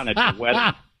Elton John at your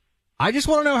wedding. I just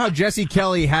want to know how Jesse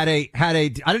Kelly had a I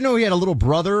didn't know he had a little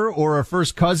brother or a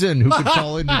first cousin who could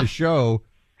call into the show,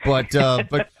 but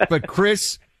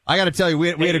Chris, I got to tell you, we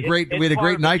had a great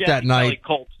night that night,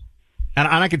 and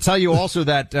I can tell you also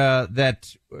that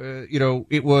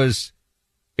it was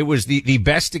the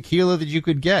best tequila that you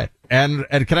could get, and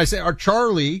can I say our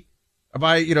Charlie,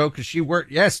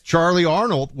 because Charlie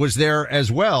Arnold was there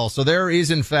as well, so there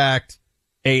is in fact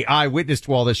a eyewitness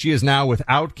to all this. She is now with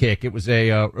Outkick. It was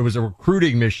a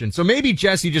recruiting mission, so maybe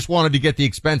Jesse just wanted to get the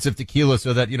expensive tequila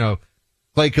so that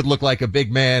Clay could look like a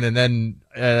big man, and then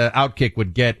Outkick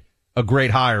would get a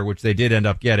great hire, which they did end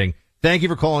up getting. Thank you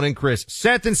for calling in, Chris.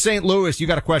 Seth in St. Louis, you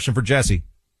got a question for Jesse.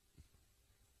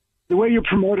 The way you're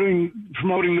promoting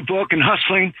the book and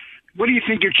hustling, what do you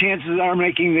think your chances are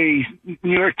making the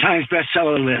New York Times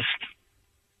bestseller list?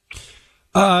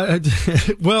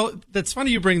 Well, that's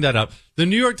funny you bring that up. The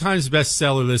New York Times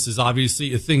bestseller list is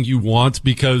obviously a thing you want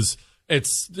because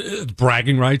it's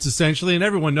bragging rights, essentially, and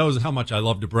everyone knows how much I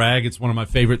love to brag. It's one of my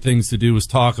favorite things to do is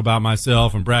talk about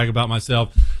myself and brag about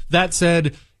myself. That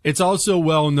said, it's also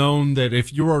well known that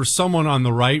if you are someone on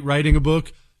the right writing a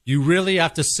book, you really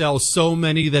have to sell so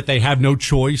many that they have no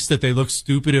choice, that they look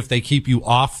stupid if they keep you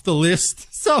off the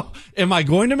list. So, am I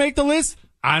going to make the list?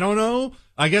 I don't know.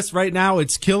 I guess right now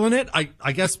it's killing it.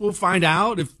 I guess we'll find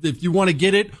out if you want to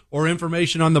get it or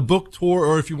information on the book tour,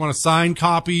 or if you want a signed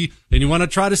copy and you want to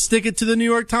try to stick it to the New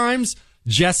York Times,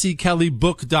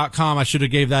 JesseKellyBook.com. I should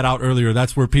have gave that out earlier.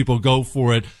 That's where people go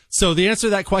for it. So the answer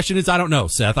to that question is I don't know,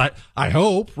 Seth. I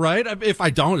hope, right? If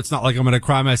I don't, it's not like I'm going to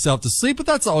cry myself to sleep, but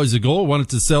that's always a goal. I want it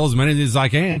to sell as many as I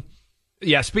can.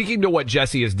 Yeah, speaking to what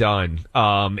Jesse has done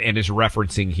and is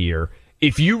referencing here,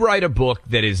 if you write a book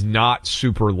that is not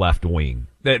super left-wing,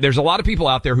 there's a lot of people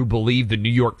out there who believe the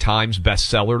New York Times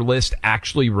bestseller list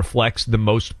actually reflects the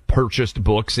most purchased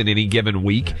books in any given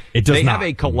week. It does They not. have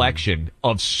a collection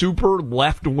of super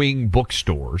left-wing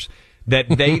bookstores that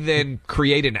they then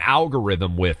create an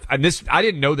algorithm with. And this, I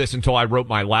didn't know this until I wrote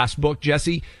my last book,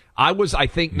 Jesse. I was, I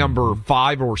think, number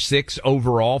 5 or 6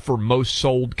 overall for most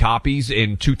sold copies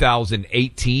in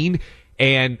 2018,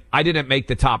 and I didn't make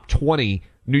the top 20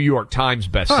 New York Times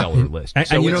bestseller list.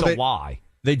 So it's a lie.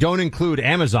 They don't include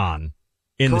Amazon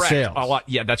in correct. the sales. A lot.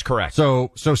 Yeah, that's correct.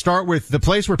 So start with the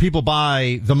place where people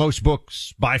buy the most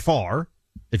books by far.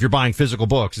 If you're buying physical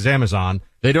books, is Amazon.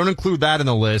 They don't include that in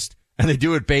the list, and they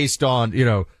do it based on,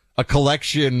 a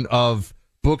collection of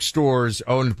bookstores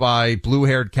owned by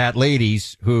blue-haired cat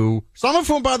ladies who, some of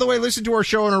whom, by the way, listen to our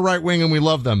show on our right wing, and we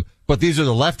love them. But these are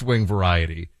the left-wing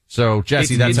variety. So,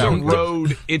 Jesse, it's how a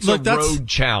road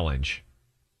challenge.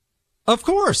 Of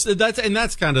course.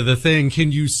 That's kind of the thing.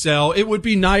 Can you sell? It would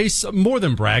be nice, more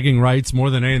than bragging rights, more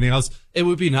than anything else. It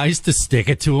would be nice to stick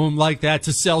it to them like that,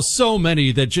 to sell so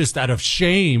many that just out of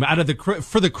shame,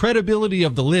 for the credibility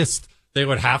of the list, they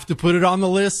would have to put it on the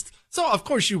list. So, of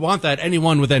course, you want that.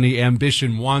 Anyone with any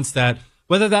ambition wants that.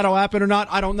 Whether that'll happen or not,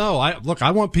 I don't know.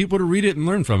 I want people to read it and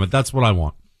learn from it. That's what I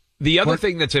want. The other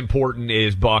thing that's important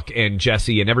is, Buck and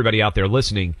Jesse and everybody out there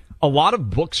listening, a lot of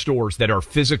bookstores that are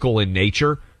physical in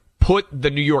nature put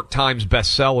the New York Times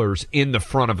bestsellers in the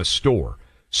front of a store.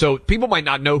 So people might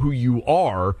not know who you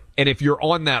are, and if you're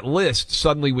on that list,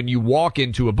 suddenly when you walk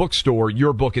into a bookstore,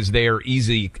 your book is there,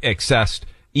 easy accessed,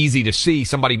 easy to see.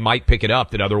 Somebody might pick it up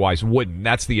that otherwise wouldn't.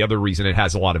 That's the other reason it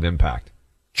has a lot of impact.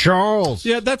 Charles.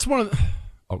 Yeah, that's one of the...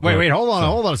 Wait, hold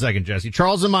on a second, Jesse.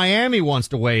 Charles in Miami wants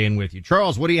to weigh in with you.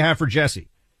 Charles, what do you have for Jesse?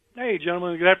 Hey,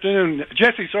 gentlemen, good afternoon.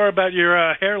 Jesse, sorry about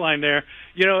your hairline there.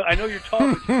 I know you're tall,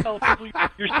 but you tell people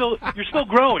you're still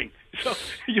growing. So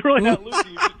you're really not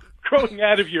losing, you're just growing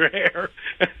out of your hair.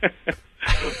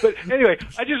 But anyway,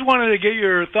 I just wanted to get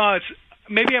your thoughts.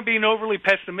 Maybe I'm being overly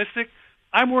pessimistic.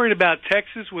 I'm worried about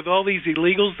Texas with all these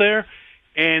illegals there,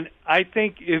 and I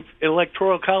think if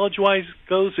electoral college-wise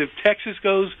goes, if Texas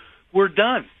goes, we're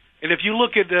done. And if you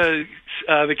look at the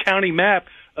county map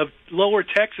of lower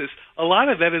Texas, a lot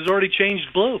of that has already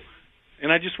changed blue. And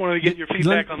I just wanted to get your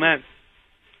feedback on that.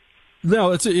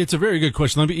 No, it's a very good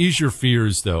question. Let me ease your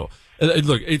fears, though.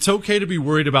 Look, it's okay to be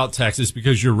worried about Texas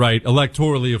because you're right.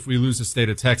 Electorally, if we lose the state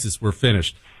of Texas, we're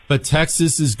finished. But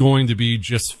Texas is going to be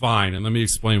just fine, and let me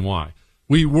explain why.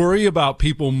 We worry about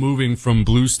people moving from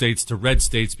blue states to red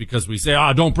states because we say,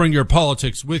 don't bring your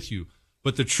politics with you.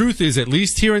 But the truth is, at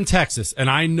least here in Texas, and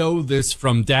I know this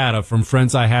from data from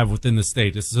friends I have within the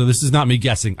state, so this is not me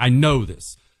guessing. I know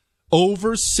this.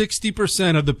 Over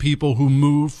 60% of the people who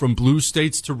move from blue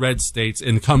states to red states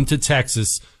and come to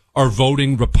Texas are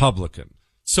voting Republican.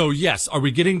 So, yes, are we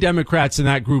getting Democrats in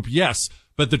that group? Yes.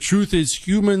 But the truth is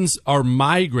humans are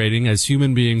migrating, as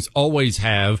human beings always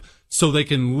have, so they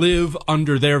can live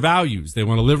under their values. They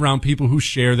want to live around people who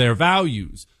share their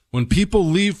values. When people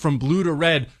leave from blue to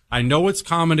red, I know it's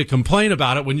common to complain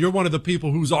about it when you're one of the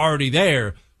people who's already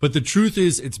there, but the truth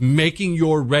is it's making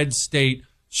your red state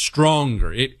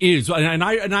stronger. It is. And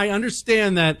I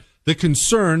understand that the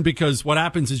concern, because what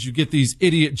happens is you get these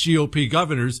idiot GOP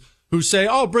governors who say,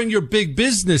 bring your big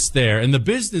business there. And the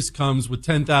business comes with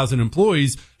 10,000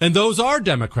 employees, and those are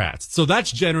Democrats. So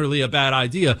that's generally a bad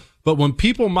idea. But when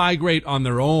people migrate on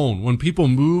their own, when people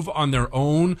move on their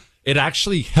own, it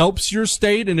actually helps your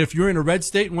state. And if you're in a red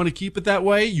state and want to keep it that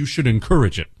way, you should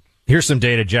encourage it. Here's some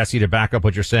data, Jesse, to back up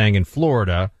what you're saying. In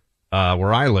Florida,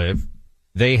 where I live,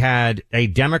 they had a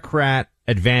Democrat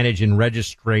advantage in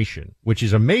registration, which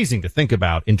is amazing to think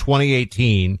about. In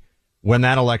 2018, when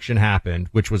that election happened,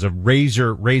 which was a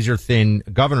razor thin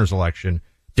governor's election,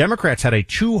 Democrats had a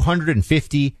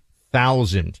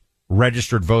 250,000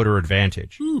 registered voter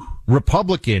advantage. Ooh.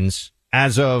 Republicans,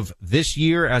 as of this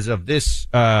year, I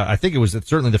think it was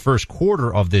certainly the first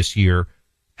quarter of this year,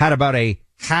 had about a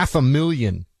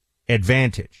 500,000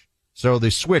 advantage. So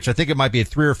the switch, I think it might be at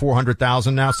 300,000 or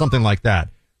 400,000 now, something like that.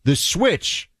 The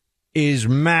switch is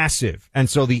massive. And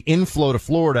so the inflow to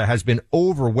Florida has been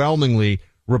overwhelmingly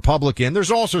Republican.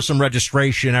 There's also some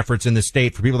registration efforts in the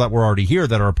state for people that were already here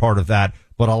that are a part of that.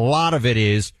 But a lot of it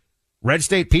is red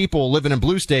state people living in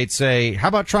blue states say, how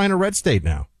about trying a red state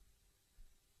now?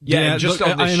 Yeah, and just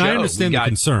on this show, I understand the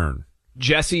concern.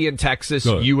 Jesse in Texas,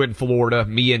 you in Florida,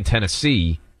 me in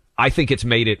Tennessee. I think it's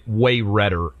made it way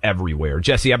redder everywhere.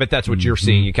 Jesse, I bet that's what you're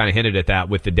seeing. You kind of hinted at that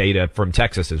with the data from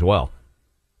Texas as well.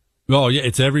 Oh, yeah,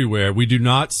 it's everywhere. We do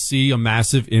not see a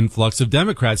massive influx of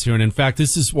Democrats here. And in fact,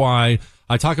 this is why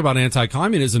I talk about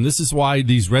anti-communism. This is why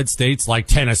these red states like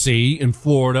Tennessee and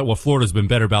Florida, well, Florida's been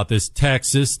better about this.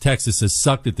 Texas has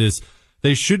sucked at this.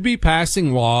 They should be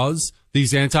passing laws,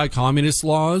 these anti-communist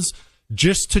laws,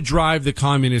 just to drive the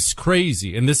communists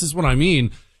crazy. And this is what I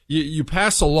mean. You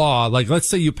pass a law, like let's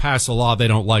say you pass a law they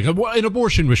don't like, an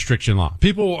abortion restriction law.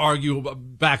 People will argue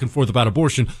back and forth about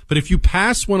abortion, but if you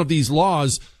pass one of these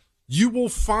laws, you will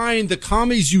find the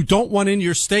commies you don't want in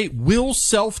your state will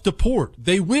self-deport.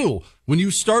 They will. When you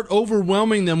start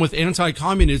overwhelming them with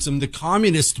anti-communism, the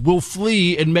communists will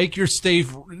flee and make your state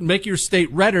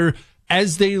redder,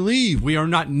 as they leave. We are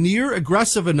not near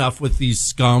aggressive enough with these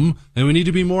scum, and we need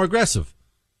to be more aggressive.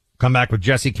 Come back with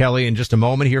Jesse Kelly in just a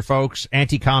moment here, folks.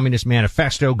 Anti-Communist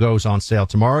Manifesto goes on sale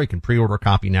tomorrow. You can pre-order a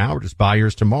copy now or just buy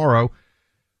yours tomorrow.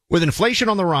 With inflation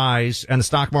on the rise and the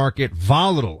stock market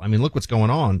volatile, I mean, look what's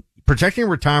going on. Protecting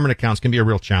retirement accounts can be a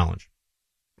real challenge.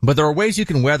 But there are ways you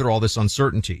can weather all this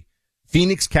uncertainty.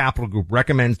 Phoenix Capital Group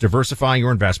recommends diversifying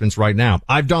your investments right now.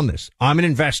 I've done this. I'm an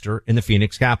investor in the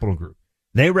Phoenix Capital Group.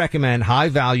 They recommend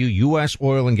high-value U.S.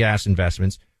 oil and gas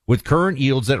investments with current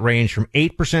yields that range from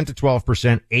 8% to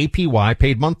 12% APY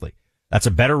paid monthly. That's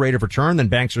a better rate of return than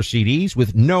banks or CDs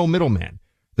with no middleman.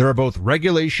 There are both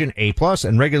Regulation A+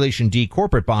 and Regulation D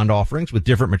corporate bond offerings with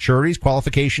different maturities,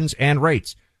 qualifications, and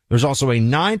rates. There's also a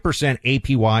 9%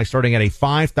 APY starting at a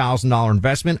 $5,000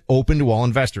 investment open to all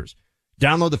investors.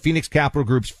 Download the Phoenix Capital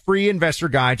Group's free investor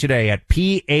guide today at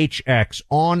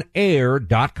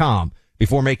phxonair.com.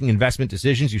 Before making investment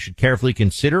decisions, you should carefully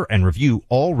consider and review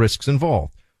all risks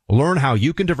involved. Learn how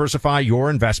you can diversify your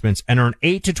investments and earn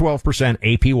 8 to 12%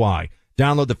 APY.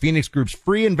 Download the Phoenix Group's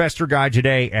free investor guide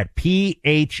today at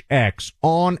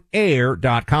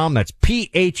phxonair.com. That's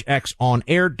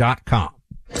phxonair.com.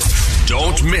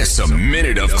 Don't miss a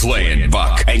minute of Clay and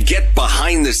Buck and get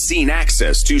behind-the-scene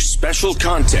access to special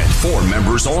content for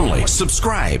members only.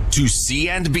 Subscribe to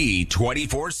C&B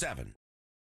 24/7.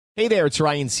 Hey there, it's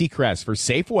Ryan Seacrest for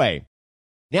Safeway.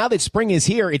 Now that spring is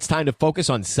here, it's time to focus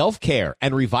on self-care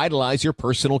and revitalize your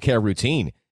personal care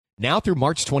routine. Now through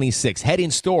March 26, head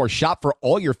in store, shop for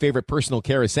all your favorite personal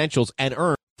care essentials, and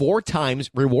earn 4 times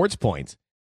rewards points.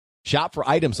 Shop for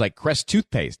items like Crest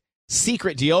toothpaste,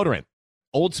 Secret deodorant,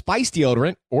 Old Spice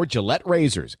deodorant, or Gillette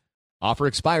razors. Offer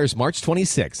expires March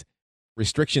 26.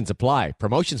 Restrictions apply.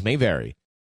 Promotions may vary.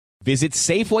 Visit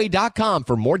Safeway.com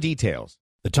for more details.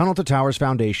 The Tunnel to Towers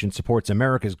Foundation supports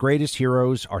America's greatest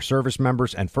heroes, our service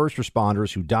members, and first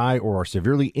responders who die or are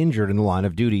severely injured in the line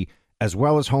of duty, as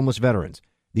well as homeless veterans.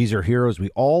 These are heroes we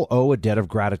all owe a debt of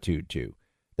gratitude to.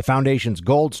 The Foundation's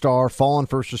Gold Star, Fallen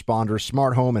First Responders,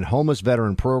 Smart Home, and Homeless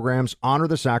Veteran programs honor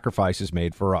the sacrifices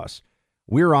made for us.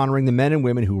 We're honoring the men and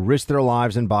women who risk their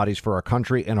lives and bodies for our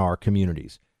country and our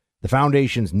communities. The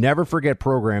Foundation's Never Forget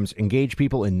programs engage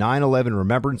people in 9/11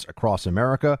 remembrance across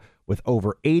America with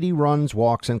over 80 runs,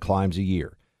 walks, and climbs a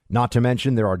year. Not to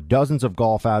mention there are dozens of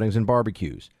golf outings and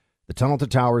barbecues. The Tunnel to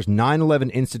Towers 9/11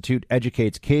 Institute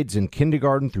educates kids in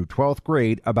kindergarten through 12th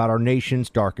grade about our nation's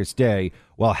darkest day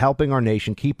while helping our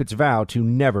nation keep its vow to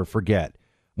never forget.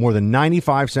 More than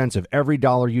 95 cents of every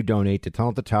dollar you donate to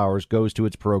Tunnel to Towers goes to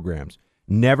its programs.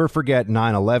 Never forget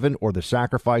 9/11 or the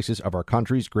sacrifices of our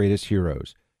country's greatest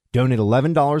heroes. Donate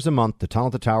 $11 a month to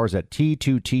Tunnel to Towers at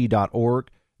T2T.org.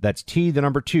 That's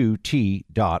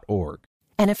T2T.org.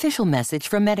 An official message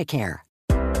from Medicare.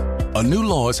 A new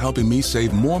law is helping me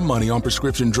save more money on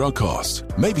prescription drug costs.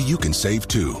 Maybe you can save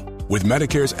too. With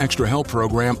Medicare's Extra Help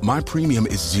program, my premium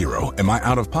is $0 and my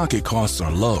out-of-pocket costs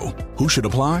are low. Who should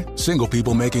apply? Single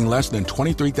people making less than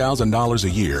 $23,000 a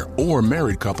year or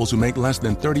married couples who make less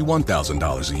than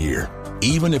 $31,000 a year.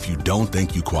 Even if you don't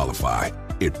think you qualify,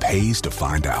 it pays to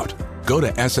find out. Go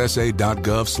to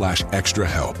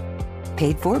ssa.gov/extrahelp.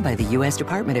 Paid for by the U.S.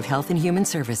 Department of Health and Human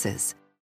Services.